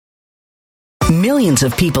Millions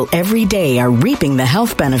of people every day are reaping the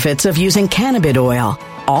health benefits of using cannabis oil,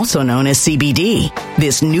 also known as CBD.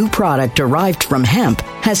 This new product derived from hemp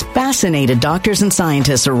has fascinated doctors and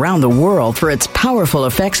scientists around the world for its powerful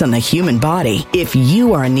effects on the human body. If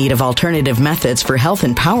you are in need of alternative methods for health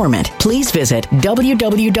empowerment, please visit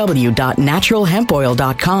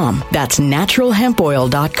www.naturalhempoil.com. That's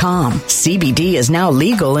naturalhempoil.com. CBD is now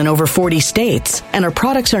legal in over 40 states, and our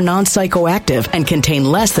products are non-psychoactive and contain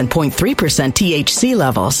less than 0.3% THC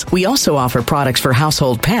levels. We also offer products for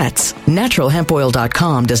household pets.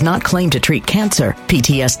 Naturalhempoil.com does not claim to treat cancer,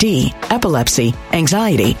 PTSD, epilepsy,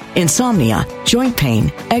 anxiety, insomnia, joint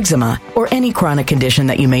pain, eczema, or any chronic condition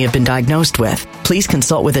that you may have been diagnosed with. Please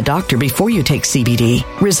consult with a doctor before you take CBD.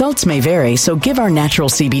 Results may vary, so give our natural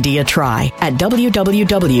CBD a try at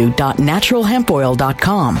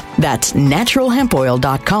www.naturalhempoil.com. That's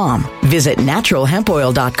naturalhempoil.com. Visit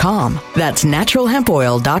naturalhempoil.com. That's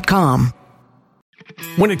naturalhempoil.com.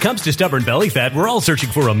 When it comes to stubborn belly fat, we're all searching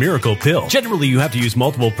for a miracle pill. Generally, you have to use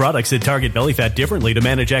multiple products that target belly fat differently to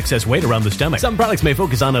manage excess weight around the stomach. Some products may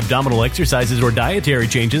focus on abdominal exercises or dietary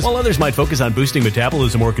changes, while others might focus on boosting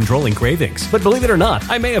metabolism or controlling cravings. But believe it or not,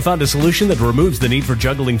 I may have found a solution that removes the need for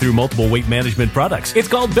juggling through multiple weight management products. It's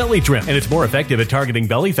called Belly Trim, and it's more effective at targeting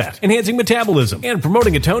belly fat, enhancing metabolism, and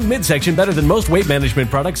promoting a toned midsection better than most weight management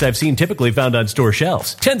products I've seen typically found on store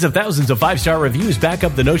shelves. Tens of thousands of 5-star reviews back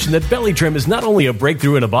up the notion that Belly Trim is not only a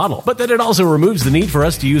breakthrough in a bottle, but that it also removes the need for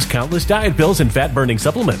us to use countless diet pills and fat-burning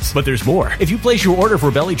supplements. But there's more. If you place your order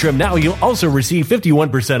for Belly Trim now, you'll also receive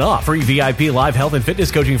 51% off, free VIP live health and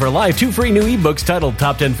fitness coaching for life, 2 free new ebooks titled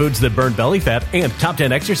Top 10 Foods That Burn Belly Fat and Top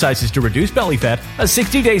 10 Exercises to Reduce Belly Fat, a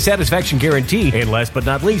 60-day satisfaction guarantee, and last but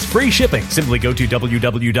not least, free shipping. Simply go to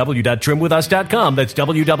www.trimwithus.com. That's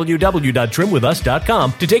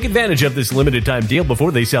www.trimwithus.com to take advantage of this limited time deal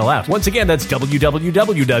before they sell out. Once again, that's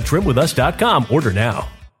www.trimwithus.com. Order now.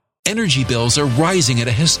 Energy bills are rising at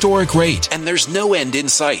a historic rate, and there's no end in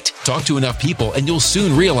sight. Talk to enough people, and you'll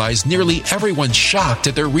soon realize nearly everyone's shocked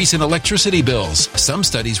at their recent electricity bills. Some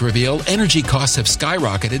studies reveal energy costs have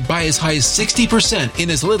skyrocketed by as high as 60%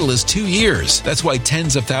 in as little as 2 years. That's why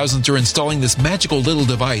tens of thousands are installing this magical little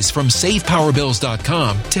device from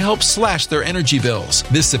SavePowerBills.com to help slash their energy bills.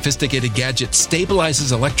 This sophisticated gadget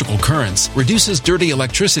stabilizes electrical currents, reduces dirty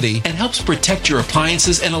electricity, and helps protect your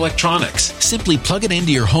appliances and electronics. Simply plug it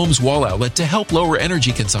into your home's wall outlet to help lower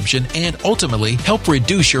energy consumption and ultimately help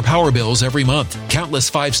reduce your power bills every month.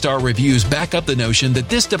 Countless 5-star reviews back up the notion that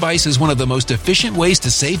this device is one of the most efficient ways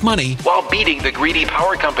to save money while beating the greedy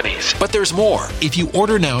power companies. But there's more. If you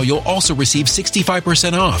order now, you'll also receive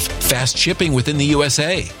 65% off, fast shipping within the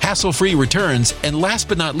USA, hassle-free returns, and last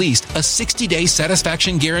but not least, a 60-day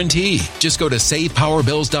satisfaction guarantee. Just go to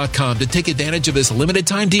SavePowerBills.com to take advantage of this limited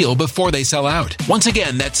time deal before they sell out. Once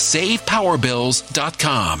again, that's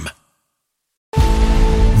SavePowerBills.com.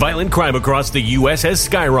 Violent crime across the U.S. has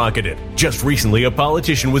skyrocketed. Just recently, a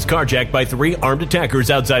politician was carjacked by 3 armed attackers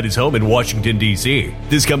outside his home in Washington, D.C.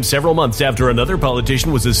 This comes several months after another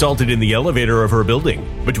politician was assaulted in the elevator of her building.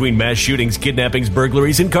 Between mass shootings, kidnappings,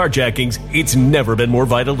 burglaries, and carjackings, it's never been more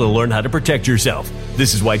vital to learn how to protect yourself.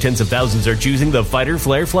 This is why tens of thousands are choosing the Fighter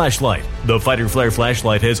Flare flashlight. The Fighter Flare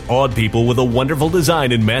flashlight has awed people with a wonderful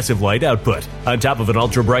design and massive light output. On top of an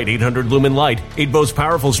ultra-bright 800-lumen light, it boasts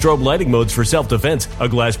powerful strobe lighting modes for self-defense, a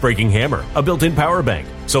glass-breaking hammer, a built-in power bank,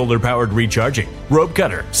 solar-powered recharging, rope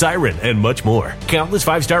cutter, siren, and much more. Countless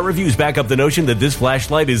 5-star reviews back up the notion that this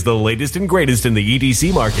flashlight is the latest and greatest in the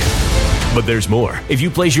EDC market. But there's more. If you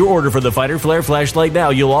place your order for the Fighter Flare flashlight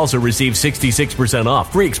now, you'll also receive 66%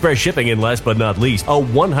 off, free express shipping, and last but not least, a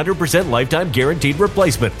 100% lifetime guaranteed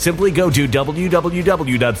replacement. Simply go to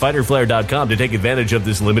www.fighterflare.com to take advantage of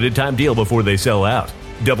this limited time deal before they sell out.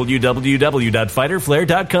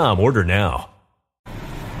 www.fighterflare.com. Order now.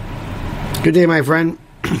 Good day, my friend.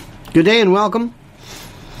 Good day and welcome.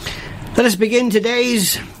 Let us begin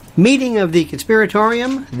today's meeting of the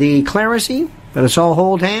Conspiratorium, the Clerisy. Let us all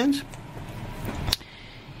hold hands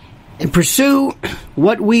and pursue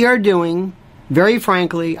what we are doing, very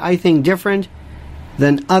frankly, I think different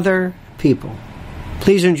than other people.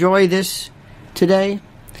 Please enjoy this today.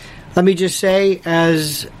 Let me just say,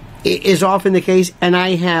 as is often the case, and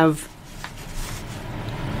I have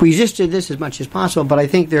resisted this as much as possible, but I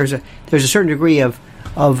think there's a certain degree of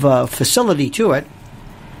facility to it.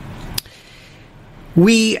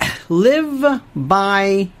 We live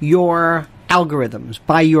by your algorithms,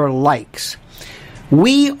 by your likes.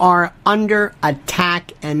 We are under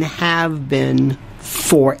attack and have been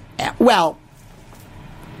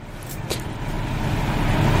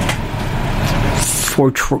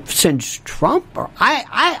since Trump, or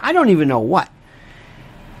I don't even know what.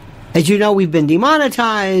 As you know, we've been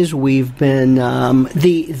demonetized. We've been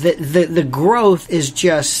the growth is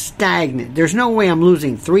just stagnant. There's no way I'm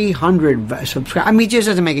losing 300 subscribers. I mean, it just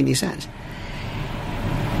doesn't make any sense.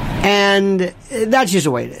 And that's just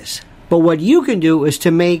the way it is. But what you can do is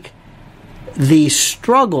to make the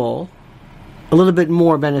struggle a little bit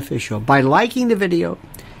more beneficial by liking the video,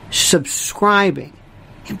 subscribing,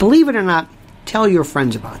 and believe it or not, tell your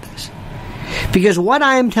friends about this. Because what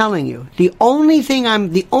I am telling you, the only thing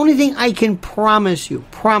I can promise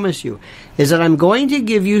you is that I'm going to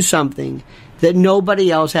give you something that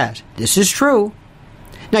nobody else has. This is true.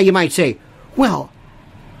 Now you might say, well,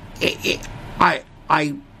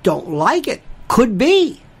 I don't like it. Could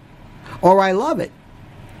be. Or I love it.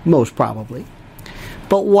 Most probably.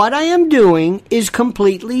 But what I am doing is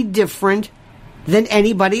completely different than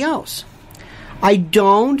anybody else. I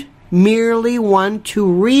don't merely want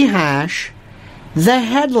to rehash the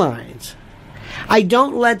headlines. I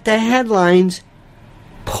don't let the headlines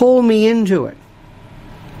pull me into it.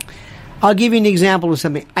 I'll give you an example of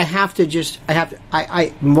something.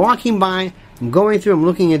 I'm walking by, I'm going through, I'm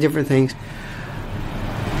looking at different things.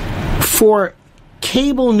 For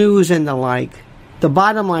cable news and the like, the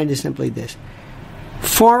bottom line is simply this.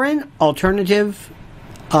 Foreign, alternative,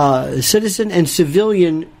 citizen, and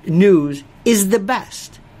civilian news is the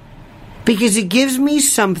best. Because it gives me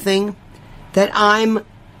something that I'm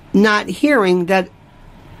not hearing that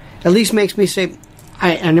at least makes me say,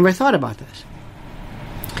 I never thought about this.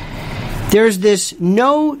 There's this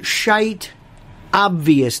no shite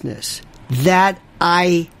obviousness that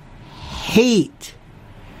I hate.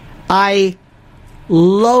 I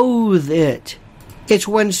loathe it. It's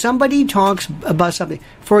when somebody talks about something.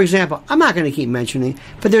 For example, I'm not going to keep mentioning,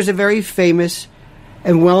 but there's a very famous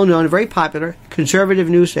and well-known, very popular conservative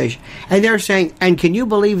news station. And they're saying, and can you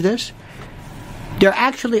believe this? They're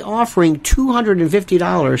actually offering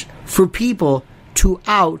 $250 for people to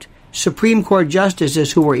out Supreme Court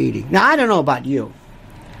justices who are eating. Now, I don't know about you,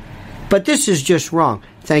 but this is just wrong.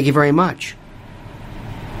 Thank you very much.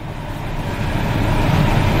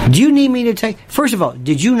 Do you need me to take... First of all,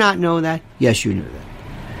 did you not know that? Yes, you knew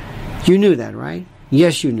that. You knew that, right?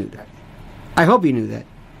 Yes, you knew that. I hope you knew that.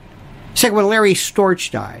 Second, when Larry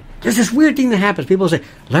Storch died, there's this weird thing that happens. People say,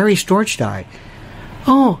 Larry Storch died.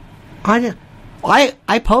 Oh,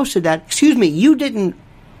 I posted that. Excuse me, you didn't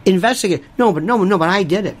investigate. No, but I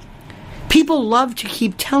did it. People love to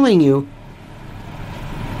keep telling you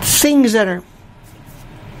things that are...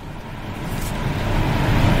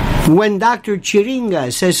 When Dr.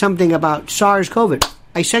 Chiringa says something about SARS-CoV,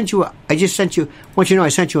 I sent you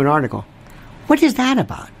an article. What is that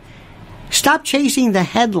about? Stop chasing the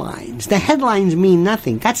headlines. The headlines mean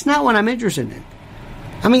nothing. That's not what I'm interested in.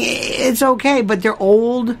 I mean, it's okay, but they're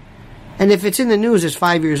old, and if it's in the news, it's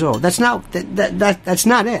 5 years old. That's not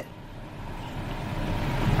it.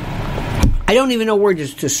 I don't even know where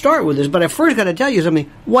to start with this, but I first got to tell you something,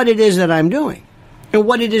 what it is that I'm doing, and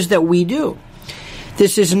what it is that we do.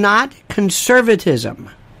 This is not conservatism.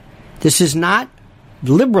 This is not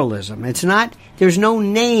liberalism. There's no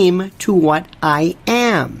name to what I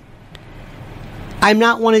am. I'm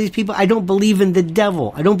not one of these people. I don't believe in the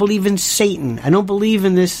devil. I don't believe in Satan. I don't believe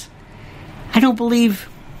in this. I don't believe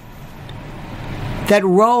that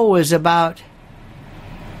Roe is about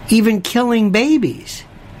even killing babies.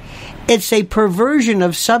 It's a perversion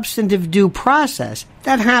of substantive due process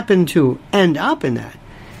that happened to end up in that.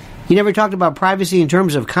 You never talked about privacy in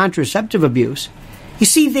terms of contraceptive abuse. You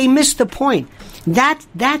see, they missed the point.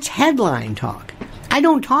 That's headline talk. I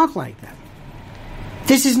don't talk like that.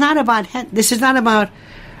 This is not about.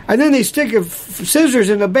 And then they stick scissors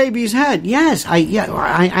in a baby's head. Yes,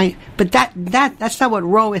 but that's not what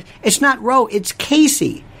Roe is. It's not Roe. It's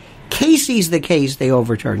Casey. Casey's the case they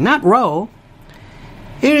overturned, not Roe.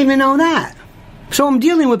 You don't even know that. So I'm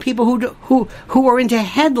dealing with people who are into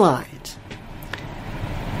headlines.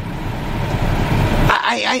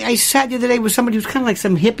 I sat the other day with somebody who's kind of like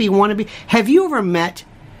some hippie wannabe. Have you ever met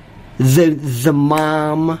the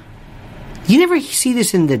mom? You never see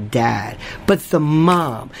this in the dad, but the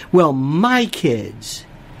mom. Well, my kids,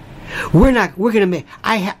 we're going to make,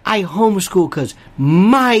 I homeschool because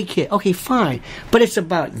my kid. Okay, fine. But it's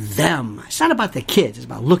about them. It's not about the kids. It's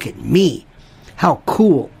about, look at me. How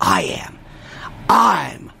cool I am.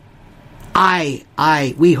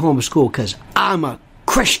 We homeschool because I'm a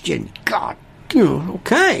Christian. God,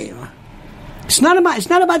 okay. It's not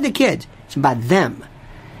about the kids. It's about them.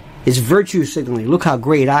 It's virtue signaling. Look how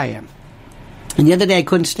great I am. And the other day I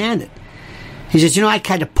couldn't stand it. He says, I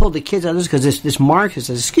kind of pulled the kids out of this because this Marxist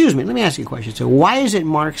says, excuse me, let me ask you a question. So why is it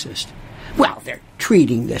Marxist? Well, they're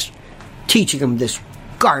teaching them this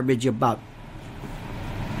garbage about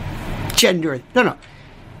Gender. No.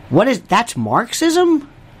 What is, that's Marxism?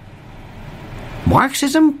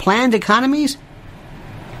 Marxism? Planned economies?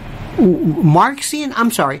 Marxian?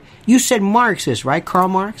 I'm sorry. You said Marxist, right? Karl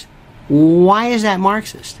Marx? Why is that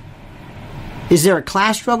Marxist? Is there a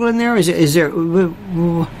class struggle in there? Is there...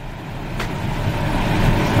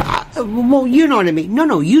 Well, you know what I mean.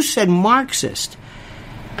 No, you said Marxist.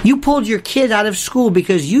 You pulled your kid out of school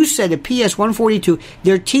because you said at PS 142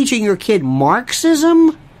 they're teaching your kid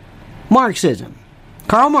Marxism? Marxism.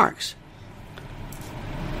 Karl Marx.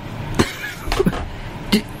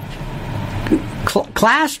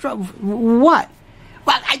 Class struggle? What?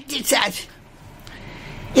 Well,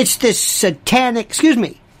 it's this satanic... Excuse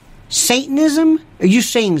me. Satanism? Are you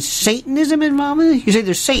saying Satanism involved in it? You say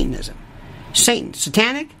there's Satanism. Satan.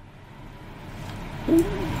 Satanic?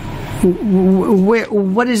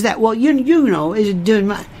 What is that? Well, you know, is it,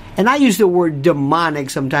 and I use the word demonic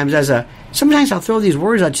sometimes sometimes I'll throw these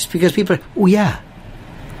words out just because people, oh yeah.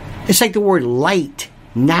 It's like the word light,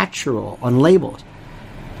 natural on labels.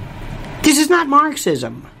 This is not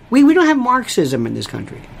Marxism. We don't have Marxism in this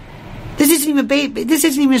country. This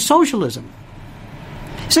isn't even socialism.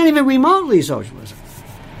 It's not even remotely socialism.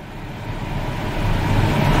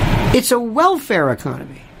 It's a welfare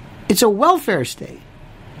economy. It's a welfare state.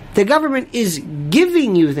 The government is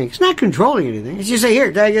giving you things. It's not controlling anything. It's just say,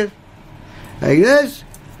 here, take it. Take this.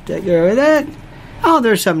 Take care of that. Oh,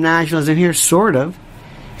 there's some nationalism here, sort of.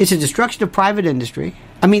 It's a destruction of private industry.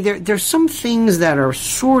 I mean, there's some things that are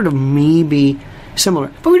sort of maybe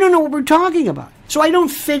similar. But we don't know what we're talking about. So I don't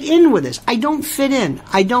fit in with this. I don't fit in.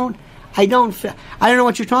 I don't know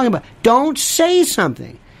what you're talking about. Don't say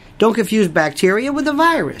something. Don't confuse bacteria with a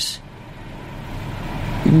virus.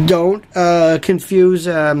 Don't confuse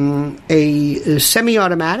a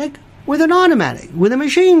semi-automatic with an automatic, with a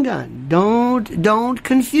machine gun. Don't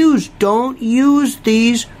confuse. Don't use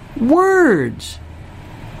these words.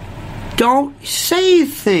 Don't say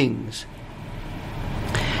things.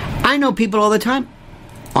 I know people all the time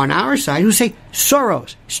on our side who say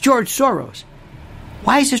Soros. It's George Soros.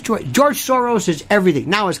 Why is this George? George Soros is everything.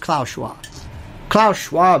 Now it's Klaus Schwab. Klaus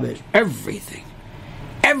Schwab is everything.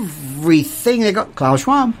 Everything they got. Klaus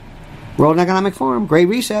Schwab. World Economic Forum. Great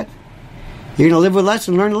Reset. You're going to live with less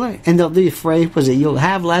and learn to live. And the phrase was that you'll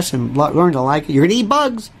have less and learn to like it. You're going to eat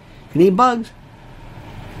bugs. You're going to eat bugs.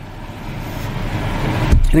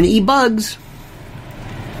 You're going to eat bugs.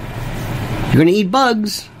 You're going to eat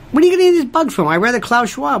bugs. What are you going to eat these bugs from? I'd rather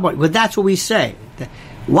Klaus Schwab. But that's what we say.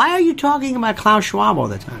 Why are you talking about Klaus Schwab all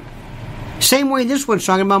the time? Same way this one's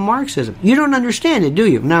talking about Marxism. You don't understand it, do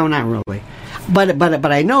you? No, not really.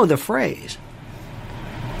 But I know the phrase.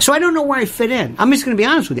 So I don't know where I fit in. I'm just going to be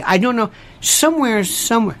honest with you. I don't know. Somewhere.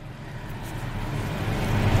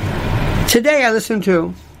 Today I listened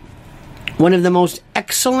to one of the most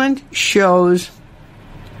excellent shows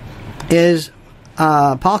is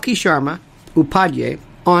Palki Sharma Upadhyay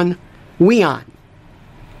on WION.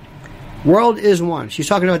 World is One. She's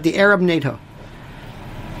talking about the Arab NATO.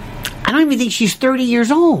 I don't even think she's 30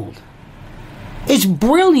 years old. It's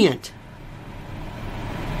brilliant.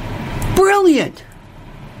 Brilliant.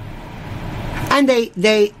 And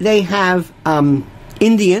they have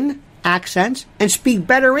Indian accents and speak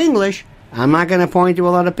better English. I'm not going to point to a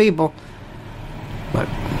lot of people. But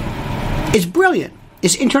it's brilliant.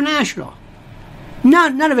 It's international.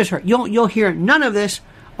 None of it's hurt. You'll hear none of this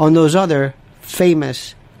on those other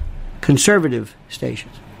famous conservative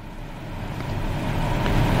stations.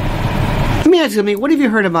 Let me ask you, what have you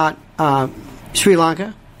heard about Sri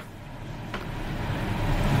Lanka?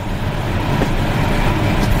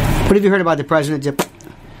 What have you heard about the president?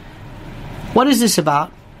 What is this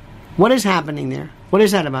about? What is happening there? What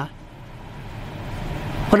is that about?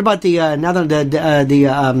 What about the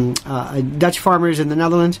Dutch farmers in the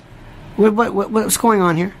Netherlands? What's going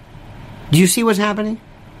on here? Do you see what's happening?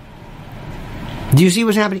 Do you see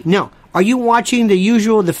what's happening? No. Are you watching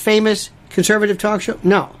the famous conservative talk show?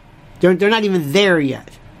 No. They're not even there yet.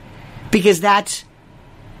 Because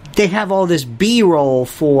they have all this B-roll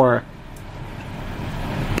for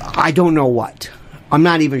I don't know what. I'm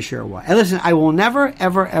not even sure what. And listen, I will never,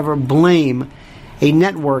 ever, ever blame a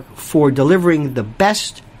network for delivering the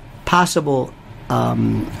best possible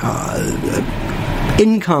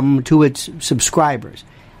income to its subscribers.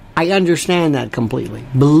 I understand that completely.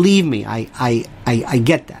 Believe me, I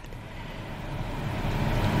get that.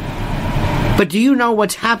 But do you know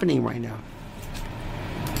what's happening right now?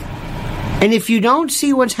 And if you don't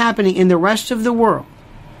see what's happening in the rest of the world,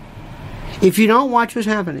 if you don't watch what's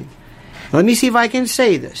happening, let me see if I can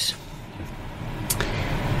say this.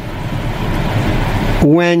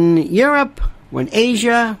 When Europe, when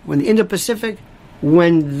Asia, when the Indo-Pacific,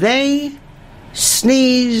 when they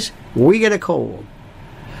sneeze, we get a cold.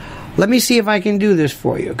 Let me see if I can do this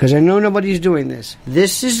for you, because I know nobody's doing this.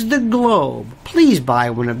 This is the globe. Please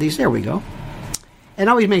buy one of these. There we go. And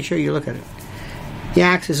always make sure you look at it. The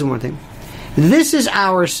axis is one thing. This is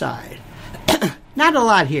our side. Not a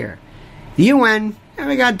lot here. The UN, and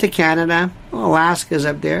we got to Canada, Alaska's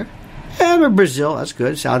up there, and Brazil, that's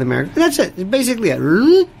good, South America. That's it. It's basically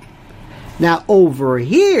it. Now over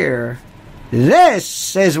here,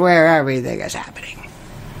 this is where everything is happening.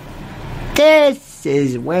 This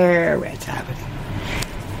is where it's happening.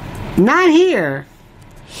 Not here,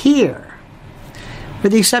 here,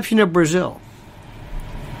 with the exception of Brazil.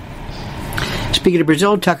 Speaking of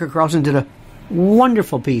Brazil, Tucker Carlson did a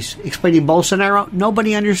wonderful piece explaining Bolsonaro.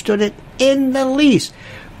 Nobody understood it in the least.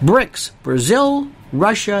 BRICS, Brazil,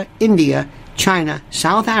 Russia, India, China,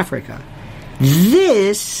 South Africa.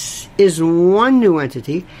 This is one new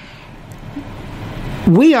entity.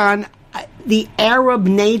 We on the Arab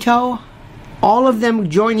NATO, all of them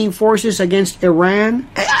joining forces against Iran.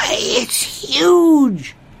 It's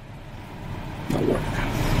huge.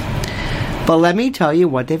 But let me tell you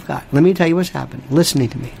what they've got. Let me tell you what's happening. Listening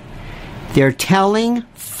to me. They're telling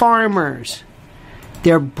farmers.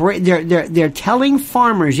 They're telling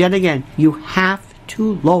farmers yet again, you have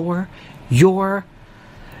to lower your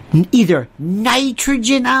either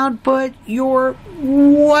nitrogen output, your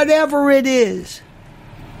whatever it is.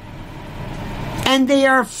 And they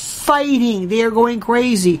are fighting. They are going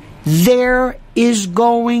crazy. There is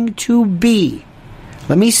going to be,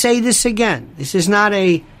 let me say this again. This is not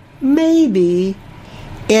a maybe.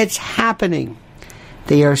 It's happening.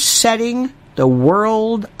 They are setting the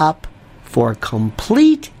world up for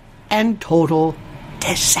complete and total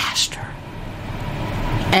disaster.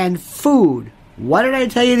 And food. What did I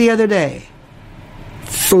tell you the other day?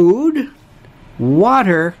 Food,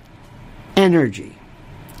 water, energy.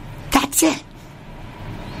 That's it.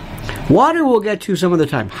 Water we'll get to some other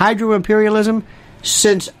time. Hydro-imperialism,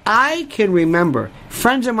 since I can remember,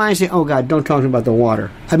 friends of mine say, oh God, don't talk about the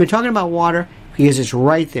water. I've been talking about water because it's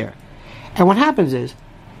right there. And what happens is,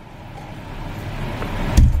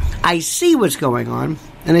 I see what's going on,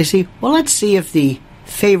 and I see, well, let's see if the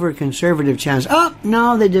favorite conservative channels, oh,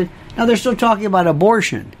 no, they did. Now they're still talking about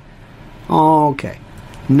abortion. Okay.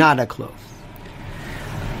 Not a clue.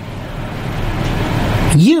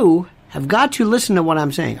 You have got to listen to what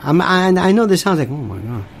I'm saying. I know this sounds like, oh my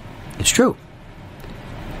God. It's true.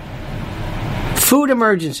 Food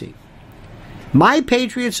emergency. My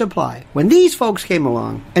Patriot Supply. When these folks came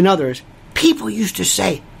along, and others, people used to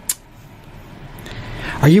say,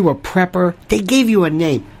 are you a prepper? They gave you a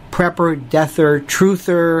name. Prepper, deather,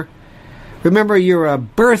 truther. Remember, you're a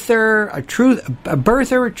birther, a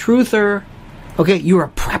truther. Okay, you're a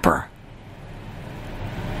prepper.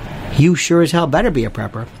 You sure as hell better be a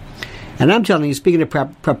prepper. And I'm telling you, speaking of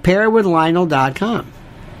preparewithlionel.com.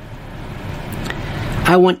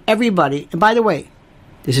 I want everybody, and by the way,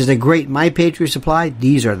 this is a great My Patriot Supply.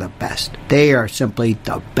 These are the best. They are simply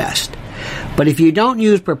the best. But if you don't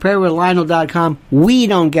use preparewithlionel.com, we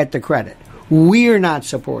don't get the credit. We're not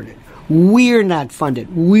supported. We're not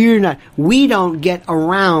funded. We don't get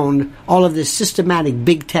around all of this systematic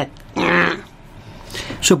big tech.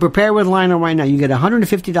 So prepare with Lionel right now. You get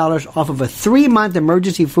 $150 off of a 3-month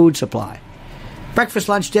emergency food supply. Breakfast,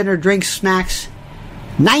 lunch, dinner, drinks, snacks.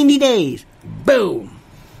 90 days. Boom.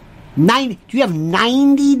 Do you have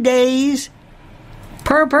 90 days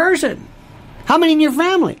per person? How many in your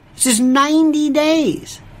family? This is 90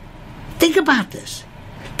 days. Think about this.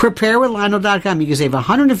 Preparewithlionel.com. You can save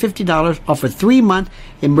 $150 off a 3-month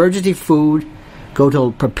emergency food. Go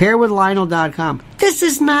to preparewithlionel.com. This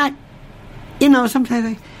is not, sometimes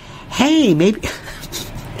like, hey, maybe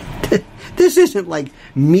this isn't like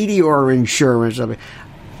meteor insurance.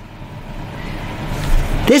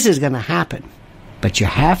 This is going to happen. But you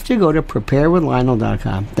have to go to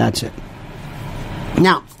preparewithlionel.com. That's it.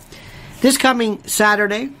 Now, this coming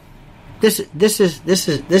Saturday, this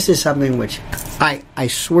is something which I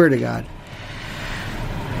swear to God,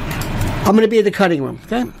 I'm going to be at the cutting room.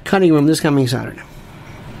 Okay, cutting room this coming Saturday.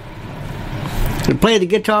 To play the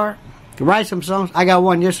guitar, to write some songs. I got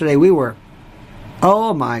one yesterday. We were,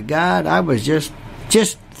 oh my God, I was just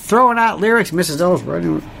throwing out lyrics. Mrs.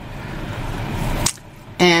 Ellsworth,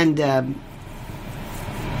 and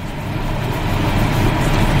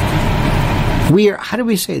we are. How do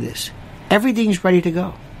we say this? Everything's ready to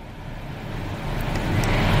go.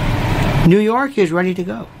 New York is ready to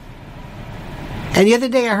go. And the other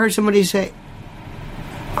day I heard somebody say,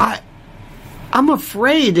 I'm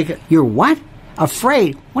afraid to go. You're what?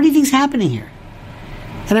 Afraid? What do you think's happening here?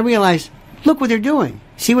 And I realized, look what they're doing.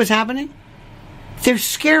 See what's happening? They're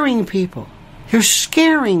scaring people. They're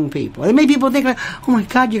scaring people. They make people think, like, oh my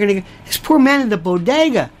God, you're going to get this poor man in the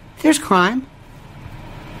bodega. There's crime.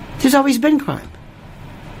 There's always been crime.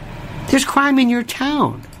 There's crime in your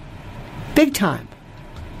town. Big time.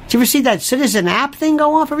 Did you ever see that Citizen app thing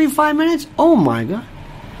go off every 5 minutes? Oh my God.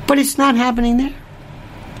 But it's not happening there.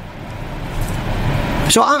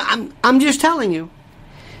 So I'm just telling you,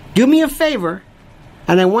 do me a favor,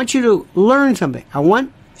 and I want you to learn something.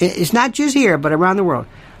 It's not just here, but around the world.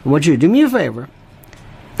 I want you to do me a favor,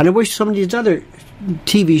 and I wish some of these other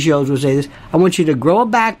TV shows would say this. I want you to grow a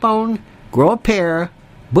backbone, grow a pair,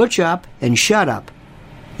 butch up, and shut up.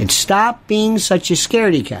 And stop being such a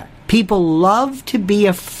scaredy cat. People love to be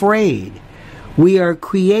afraid. We are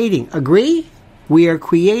creating, agree? We are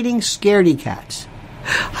creating scaredy cats.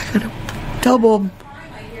 I got a double.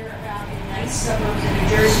 I hear about in nice suburbs in New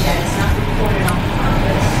Jersey that it's not reported on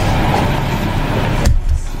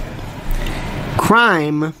purpose.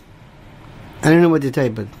 Crime, I don't know what to tell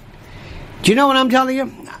you, but do you know what I'm telling you?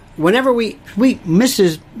 Whenever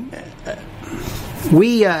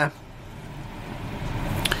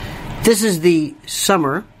this is the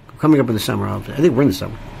summer, coming up in the summer, I think we're in the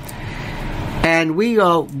summer, and we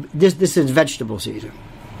go, this is vegetable season,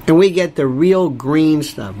 and we get the real green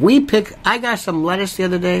stuff. I got some lettuce the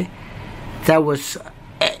other day that was,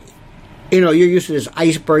 you're used to this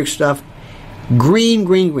iceberg stuff, green,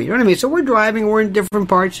 you know what I mean? So we're driving, we're in different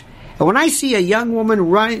parts, and when I see a young woman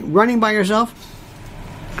running by herself,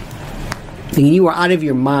 thinking you are out of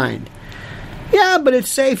your mind. Yeah, but it's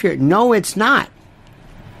safe here. No, it's not.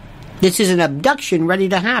 This is an abduction ready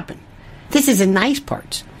to happen. This is in nice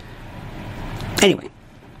parts. Anyway,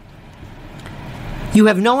 you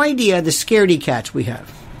have no idea the scaredy cats we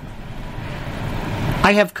have.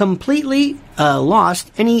 I have completely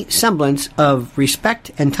lost any semblance of respect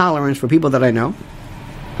and tolerance for people that I know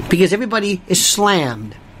because everybody is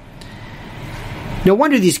slammed. No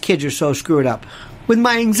wonder these kids are so screwed up. With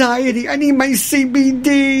my anxiety, I need my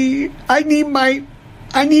CBD. I need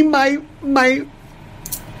my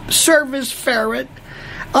service ferret.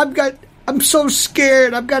 I'm so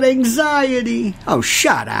scared. I've got anxiety. Oh,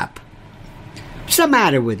 shut up. What's the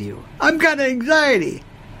matter with you? I've got anxiety.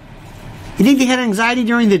 You think they had anxiety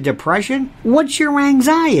during the Depression? What's your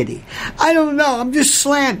anxiety? I don't know. I'm just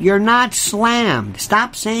slammed. You're not slammed.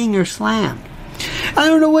 Stop saying you're slammed. I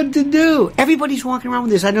don't know what to do. Everybody's walking around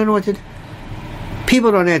with this. I don't know what to do.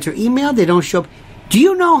 People don't answer email. They don't show up. Do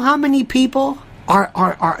you know how many people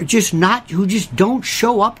are just not, who just don't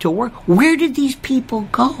show up to work? Where did these people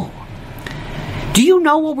go? Do you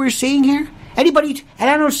know what we're seeing here? Anybody? And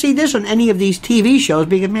I don't see this on any of these TV shows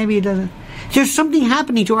because maybe it doesn't. There's something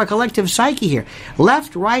happening to our collective psyche here.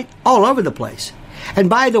 Left, right, all over the place. And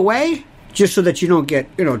by the way, just so that you don't get,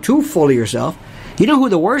 too full of yourself, you know who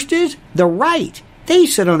the worst is? The right. They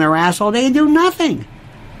sit on their ass all day and do nothing.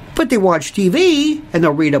 But they watch TV, and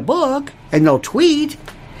they'll read a book, and they'll tweet,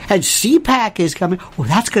 and CPAC is coming. Well,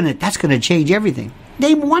 that's gonna change everything.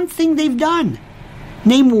 Name one thing they've done.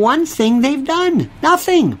 Name one thing they've done.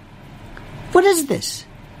 Nothing. What is this?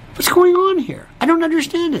 What's going on here? I don't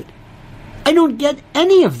understand it. I don't get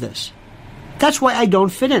any of this. That's why I don't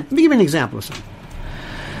fit in. Let me give you an example of something.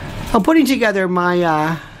 I'm putting together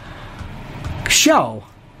my show,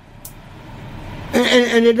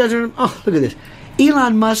 and it doesn't. Oh, look at this.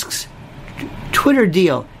 Elon Musk's Twitter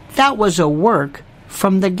deal. That was a work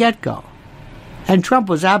from the get-go. And Trump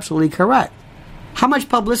was absolutely correct. How much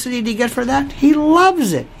publicity did he get for that? He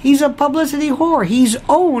loves it. He's a publicity whore. He's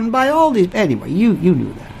owned by all these. Anyway, you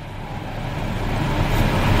knew that.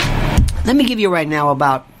 Let me give you right now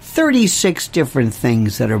about 36 different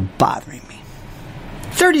things that are bothering me.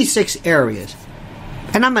 36 areas.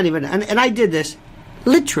 And I'm not even, and I did this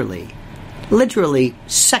literally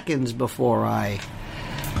seconds before I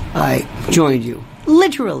joined you.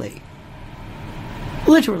 Literally.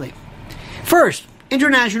 First,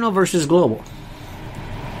 international versus global.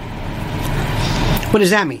 What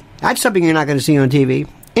does that mean? That's something you're not going to see on TV.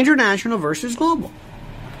 International versus global.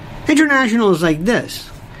 International is like this.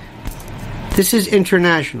 This is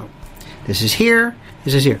international. This is here.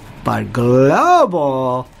 This is here. But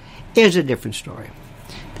global is a different story.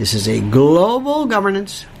 This is a global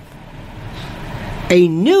governance, a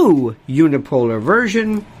new unipolar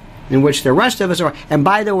version in which the rest of us are. And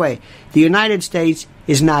by the way, the United States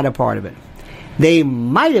is not a part of it. They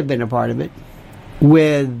might have been a part of it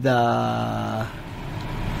with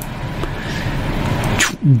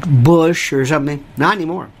Bush or something. Not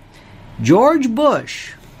anymore. George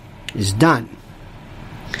Bush is done.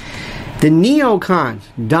 The neocons,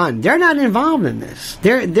 done. They're not involved in this.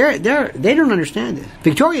 They don't understand this.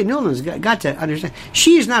 Victoria Nuland's got to understand.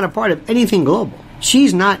 She is not a part of anything global.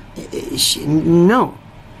 She's not. No.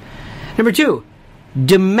 Number 2,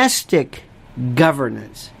 domestic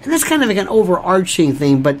governance. And that's kind of like an overarching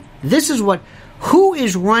thing, but this is who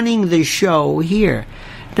is running the show here?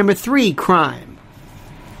 Number 3, crime.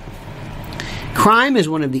 Crime is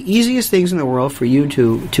one of the easiest things in the world for you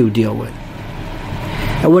to deal with.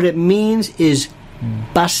 And what it means is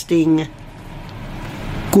busting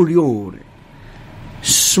coglione,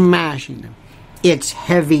 smashing them. It's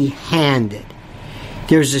heavy-handed.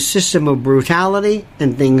 There's a system of brutality,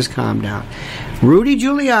 and things calm down. Rudy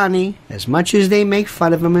Giuliani, as much as they make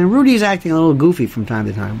fun of him, and Rudy's acting a little goofy from time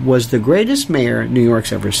to time, was the greatest mayor New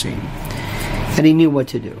York's ever seen. And he knew what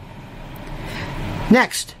to do.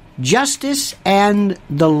 Next, justice and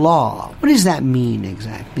the law. What does that mean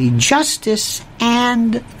exactly? Justice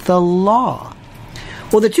and the law.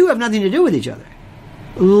 Well, the two have nothing to do with each other.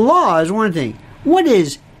 Law is one thing. What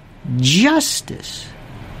is justice?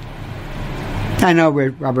 I know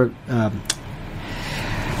Richard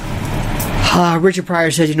Pryor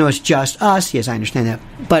says, it's just us. Yes, I understand that.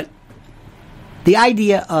 But the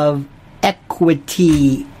idea of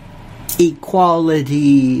equity,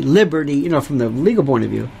 equality, liberty, from the legal point of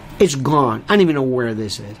view, it's gone. I don't even know where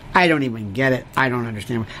this is. I don't even get it. I don't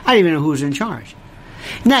understand. I don't even know who's in charge.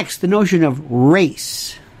 Next, the notion of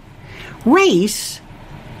race. Race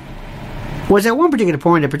was at one particular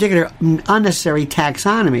point a particular unnecessary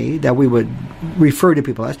taxonomy that we would refer to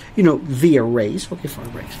people as, via race. Okay,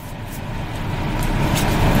 fine, race.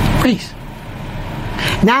 Race.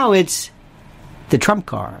 Now it's the trump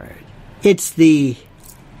card. It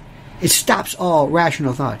stops all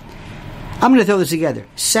rational thought. I'm going to throw this together.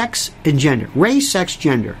 Sex and gender. Race, sex,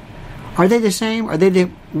 gender. Are they the same?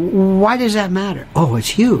 Why does that matter? Oh, it's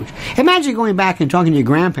huge. Imagine going back and talking to your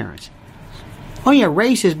grandparents. Oh, yeah,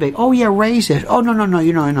 race is big. Oh, yeah, race is. Oh, no.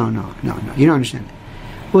 You don't understand it.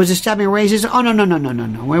 Was it stepping racist? Oh, no. No.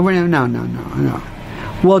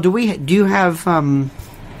 Well, do you have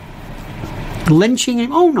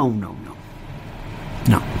lynching? Oh, no. No.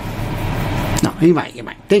 You might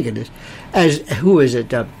think of this as, who is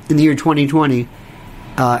it? In the year 2020,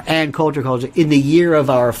 Ann Coulter calls it, in the year of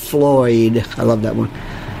our Floyd. I love that one.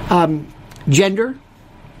 Gender.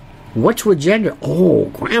 What's with gender? Oh,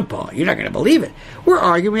 Grandpa, you're not going to believe it. We're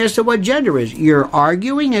arguing as to what gender is. You're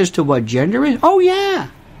arguing as to what gender is? Oh, yeah.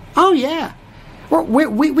 We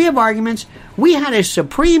have arguments. We had a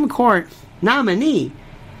Supreme Court nominee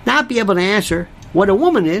not be able to answer what a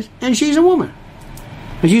woman is, and she's a woman.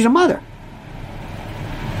 And she's a mother.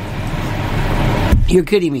 You're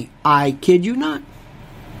kidding me. I kid you not.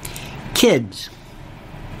 Kids.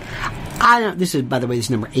 This is, by the way, this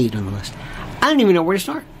is number 8 on the list. I don't even know where to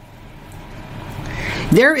start.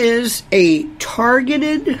 There is a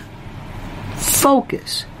targeted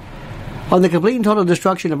focus on the complete and total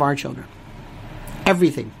destruction of our children.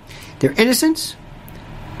 Everything. Their innocence,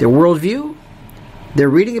 their worldview, their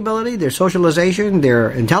reading ability, their socialization,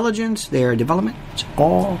 their intelligence, their development. It's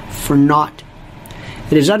all for naught.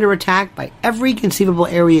 It is under attack by every conceivable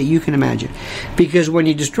area you can imagine. Because when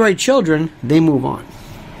you destroy children, they move on.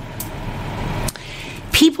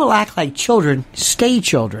 People act like children stay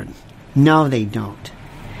children. No, they don't.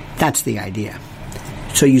 That's the idea.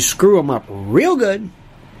 So you screw them up real good,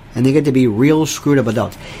 and they get to be real screwed up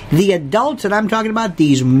adults. The adults that I'm talking about,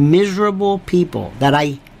 these miserable people that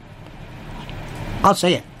I'll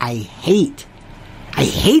say it, I hate. I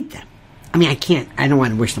hate them. I mean, I don't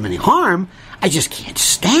want to wish them any harm. I just can't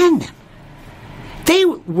stand them. They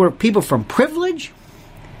were people from privilege,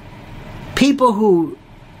 people who,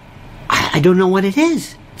 I don't know what it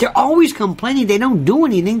is. They're always complaining. They don't do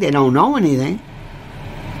anything. They don't know anything.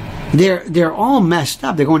 They're all messed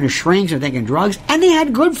up. They're going to shrinks. They're taking drugs. And they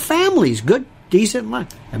had good families, good, decent life.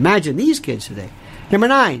 Imagine these kids today. Number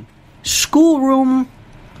 9, schoolroom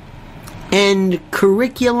and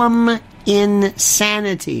curriculum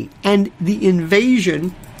insanity and the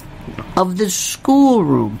invasion of the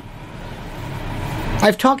schoolroom.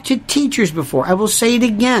 I've talked to teachers before. I will say it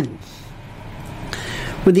again.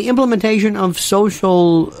 With the implementation of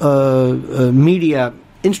social media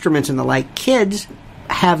instruments and the like, kids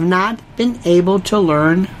have not been able to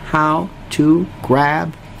learn how to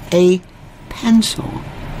grab a pencil.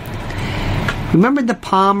 Remember the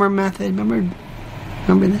Palmer method?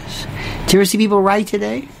 Remember this? Do you ever see people write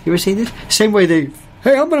today? You ever see this? Same way they,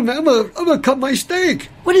 hey, I'm gonna cut my steak.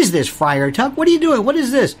 What is this, Friar Tuck? What are you doing? What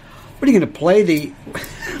is this? What are you gonna play the?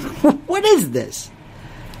 What is this?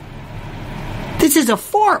 This is a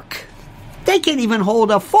fork. They can't even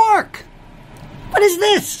hold a fork. What is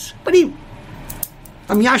this?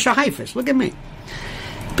 I'm Yasha Heifetz. Look at me.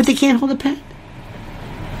 But they can't hold a pen.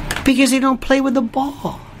 Because they don't play with the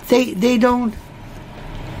ball. They don't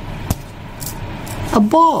A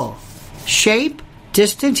ball. Shape,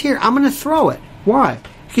 distance here. I'm going to throw it. Why?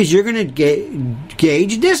 Because you're going to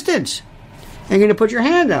gauge distance. And you're going to put your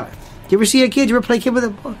hand out. You ever see a kid? You ever play kid with a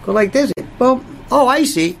ball? Go like this. Boom. Oh, I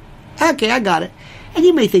see. Okay, I got it. And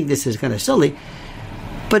you may think this is kind of silly,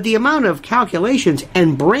 but the amount of calculations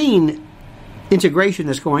and brain integration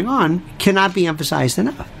that's going on cannot be emphasized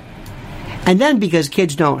enough. And then because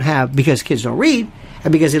kids don't read,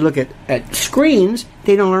 and because they look at screens,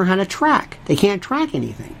 they don't learn how to track. They can't track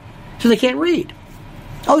anything. So they can't read.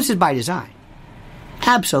 Oh, this is by design.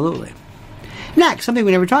 Absolutely. Next, something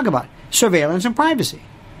we never talk about. Surveillance and privacy.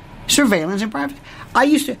 Surveillance and privacy.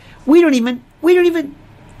 We don't even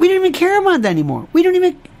care about that anymore. We don't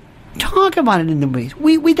even talk about it in the ways.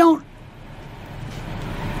 We don't.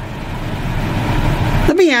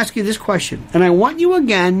 Let me ask you this question, and I want you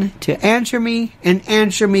again to answer me and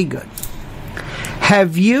answer me good.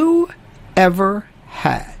 Have you ever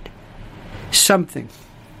had something?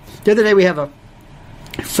 The other day we have a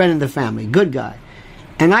friend in the family, good guy,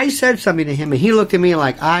 and I said something to him, and he looked at me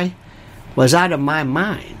like I was out of my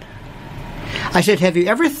mind. I said, have you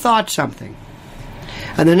ever thought something?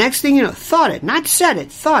 And the next thing you know, thought it, not said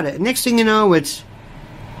it, thought it. Next thing you know, it's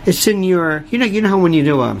in your, you know how when you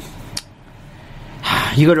do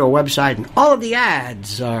you go to a website and all of the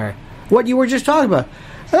ads are what you were just talking about.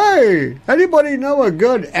 Hey, anybody know a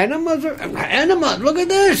good enema? Enema, look at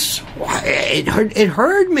this. It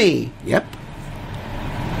hurt me. Yep.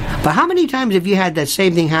 But how many times have you had that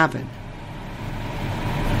same thing happen?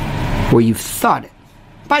 Where you thought it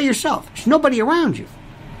by yourself. There's nobody around you.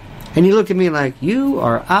 And he looked at me like, you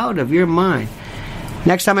are out of your mind.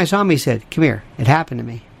 Next time I saw him, he said, come here. It happened to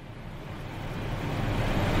me.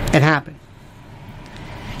 It happened.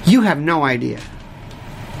 You have no idea.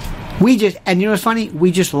 And you know what's funny? We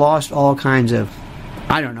just lost all kinds of,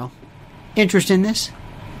 I don't know, interest in this.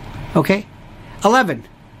 Okay? 11,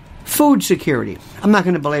 food security. I'm not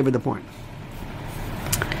going to belabor the point.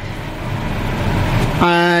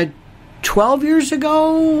 12 years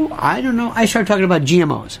ago, I don't know, I started talking about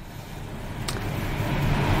GMOs.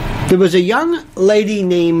 There was a young lady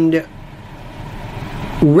named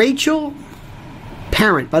Rachel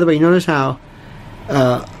Parent. By the way, you notice how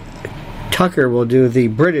Tucker will do the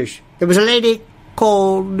British. There was a lady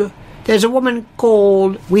called. There's a woman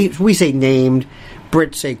called. We say named.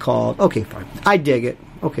 Brits say called. Okay, fine. I dig it.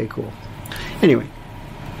 Okay, cool. Anyway,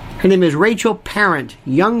 her name is Rachel Parent.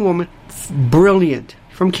 Young woman, brilliant,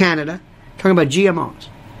 from Canada, talking about GMOs.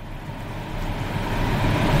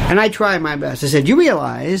 And I try my best. I said, you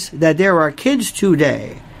realize that there are kids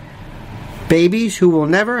today, babies who will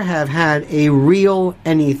never have had a real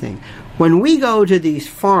anything. When we go to these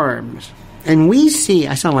farms and we see,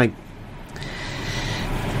 I sound like,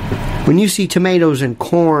 when you see tomatoes and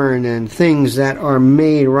corn and things that are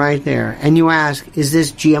made right there, and you ask, is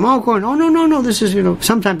this GMO corn? Oh, no, this is,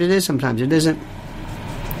 sometimes it is, sometimes it isn't.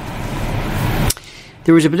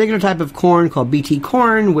 There is a particular type of corn called BT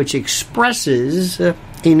corn, which expresses a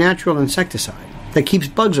natural insecticide that keeps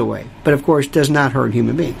bugs away, but of course does not hurt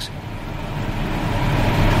human beings.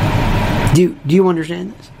 Do you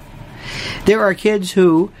understand this? There are kids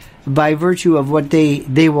who, by virtue of what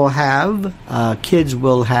they will have, kids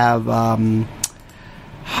will have, I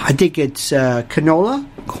think it's canola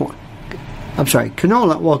corn. I'm sorry,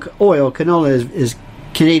 canola. Well, oil. Canola is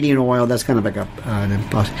Canadian oil. That's kind of like an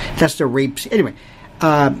impossible. That's the rapeseed. Anyway,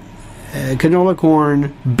 canola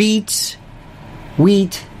corn, beets,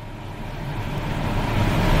 wheat,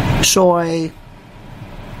 soy.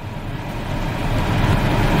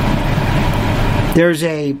 There's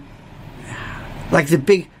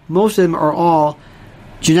most of them are all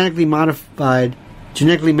genetically modified,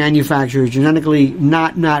 genetically manufactured, genetically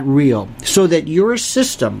not real. So that your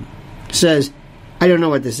system says, I don't know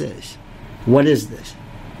what this is. What is this?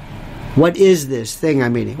 What is this thing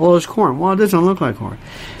I'm eating? Well, it's corn. Well, it doesn't look like corn.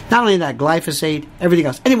 Not only that, glyphosate, everything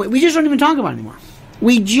else. Anyway, we just don't even talk about it anymore.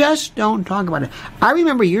 We just don't talk about it. I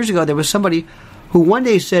remember years ago there was somebody who one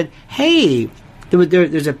day said, hey,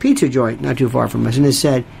 there's a pizza joint not too far from us, and it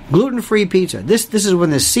said, gluten-free pizza. This is when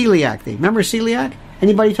the celiac thing. Remember celiac?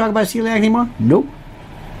 Anybody talk about celiac anymore? Nope.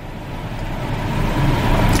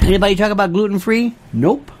 Anybody talk about gluten-free?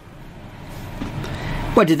 Nope.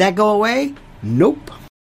 What, did that go away? Nope.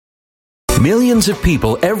 Millions of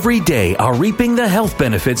people every day are reaping the health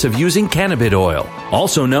benefits of using cannabis oil,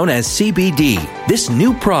 also known as CBD. This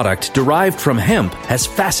new product derived from hemp has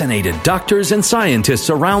fascinated doctors and scientists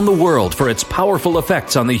around the world for its powerful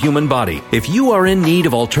effects on the human body. If you are in need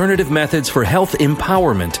of alternative methods for health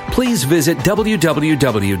empowerment, please visit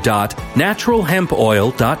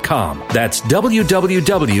www.naturalhempoil.com. That's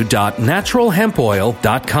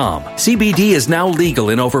www.naturalhempoil.com. CBD is now legal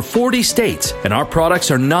in over 40 states, and our products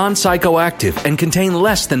are non-psychoactive and contain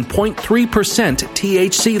less than 0.3%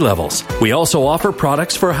 THC levels. We also offer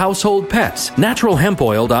products for household pets.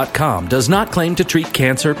 NaturalHempOil.com does not claim to treat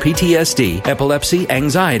cancer, PTSD, epilepsy,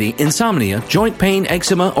 anxiety, insomnia, joint pain,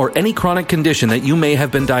 eczema, or any chronic condition that you may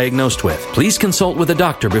have been diagnosed with. Please consult with a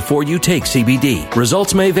doctor before you take CBD.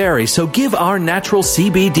 Results may vary, so give our natural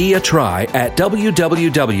CBD a try at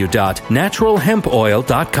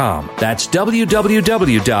www.naturalhempoil.com. That's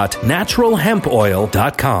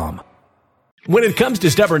www.naturalhempoil.com. When it comes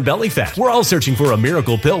to stubborn belly fat, we're all searching for a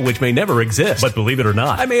miracle pill which may never exist. But believe it or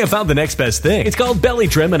not, I may have found the next best thing. It's called Belly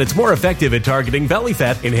Trim, and it's more effective at targeting belly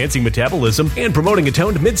fat, enhancing metabolism, and promoting a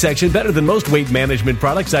toned midsection better than most weight management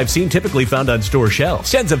products I've seen typically found on store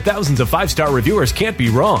shelves. Tens of thousands of 5-star reviewers can't be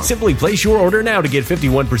wrong. Simply place your order now to get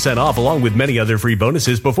 51% off along with many other free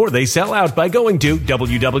bonuses before they sell out by going to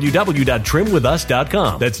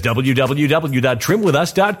www.trimwithus.com. That's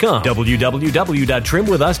www.trimwithus.com.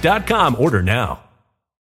 www.trimwithus.com. Order now.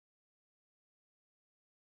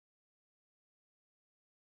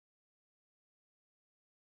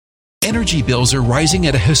 Energy bills are rising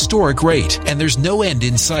at a historic rate, and there's no end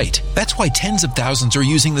in sight. That's why tens of thousands are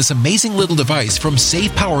using this amazing little device from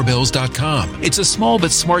SavePowerBills.com. It's a small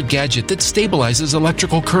but smart gadget that stabilizes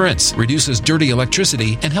electrical currents, reduces dirty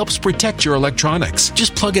electricity, and helps protect your electronics.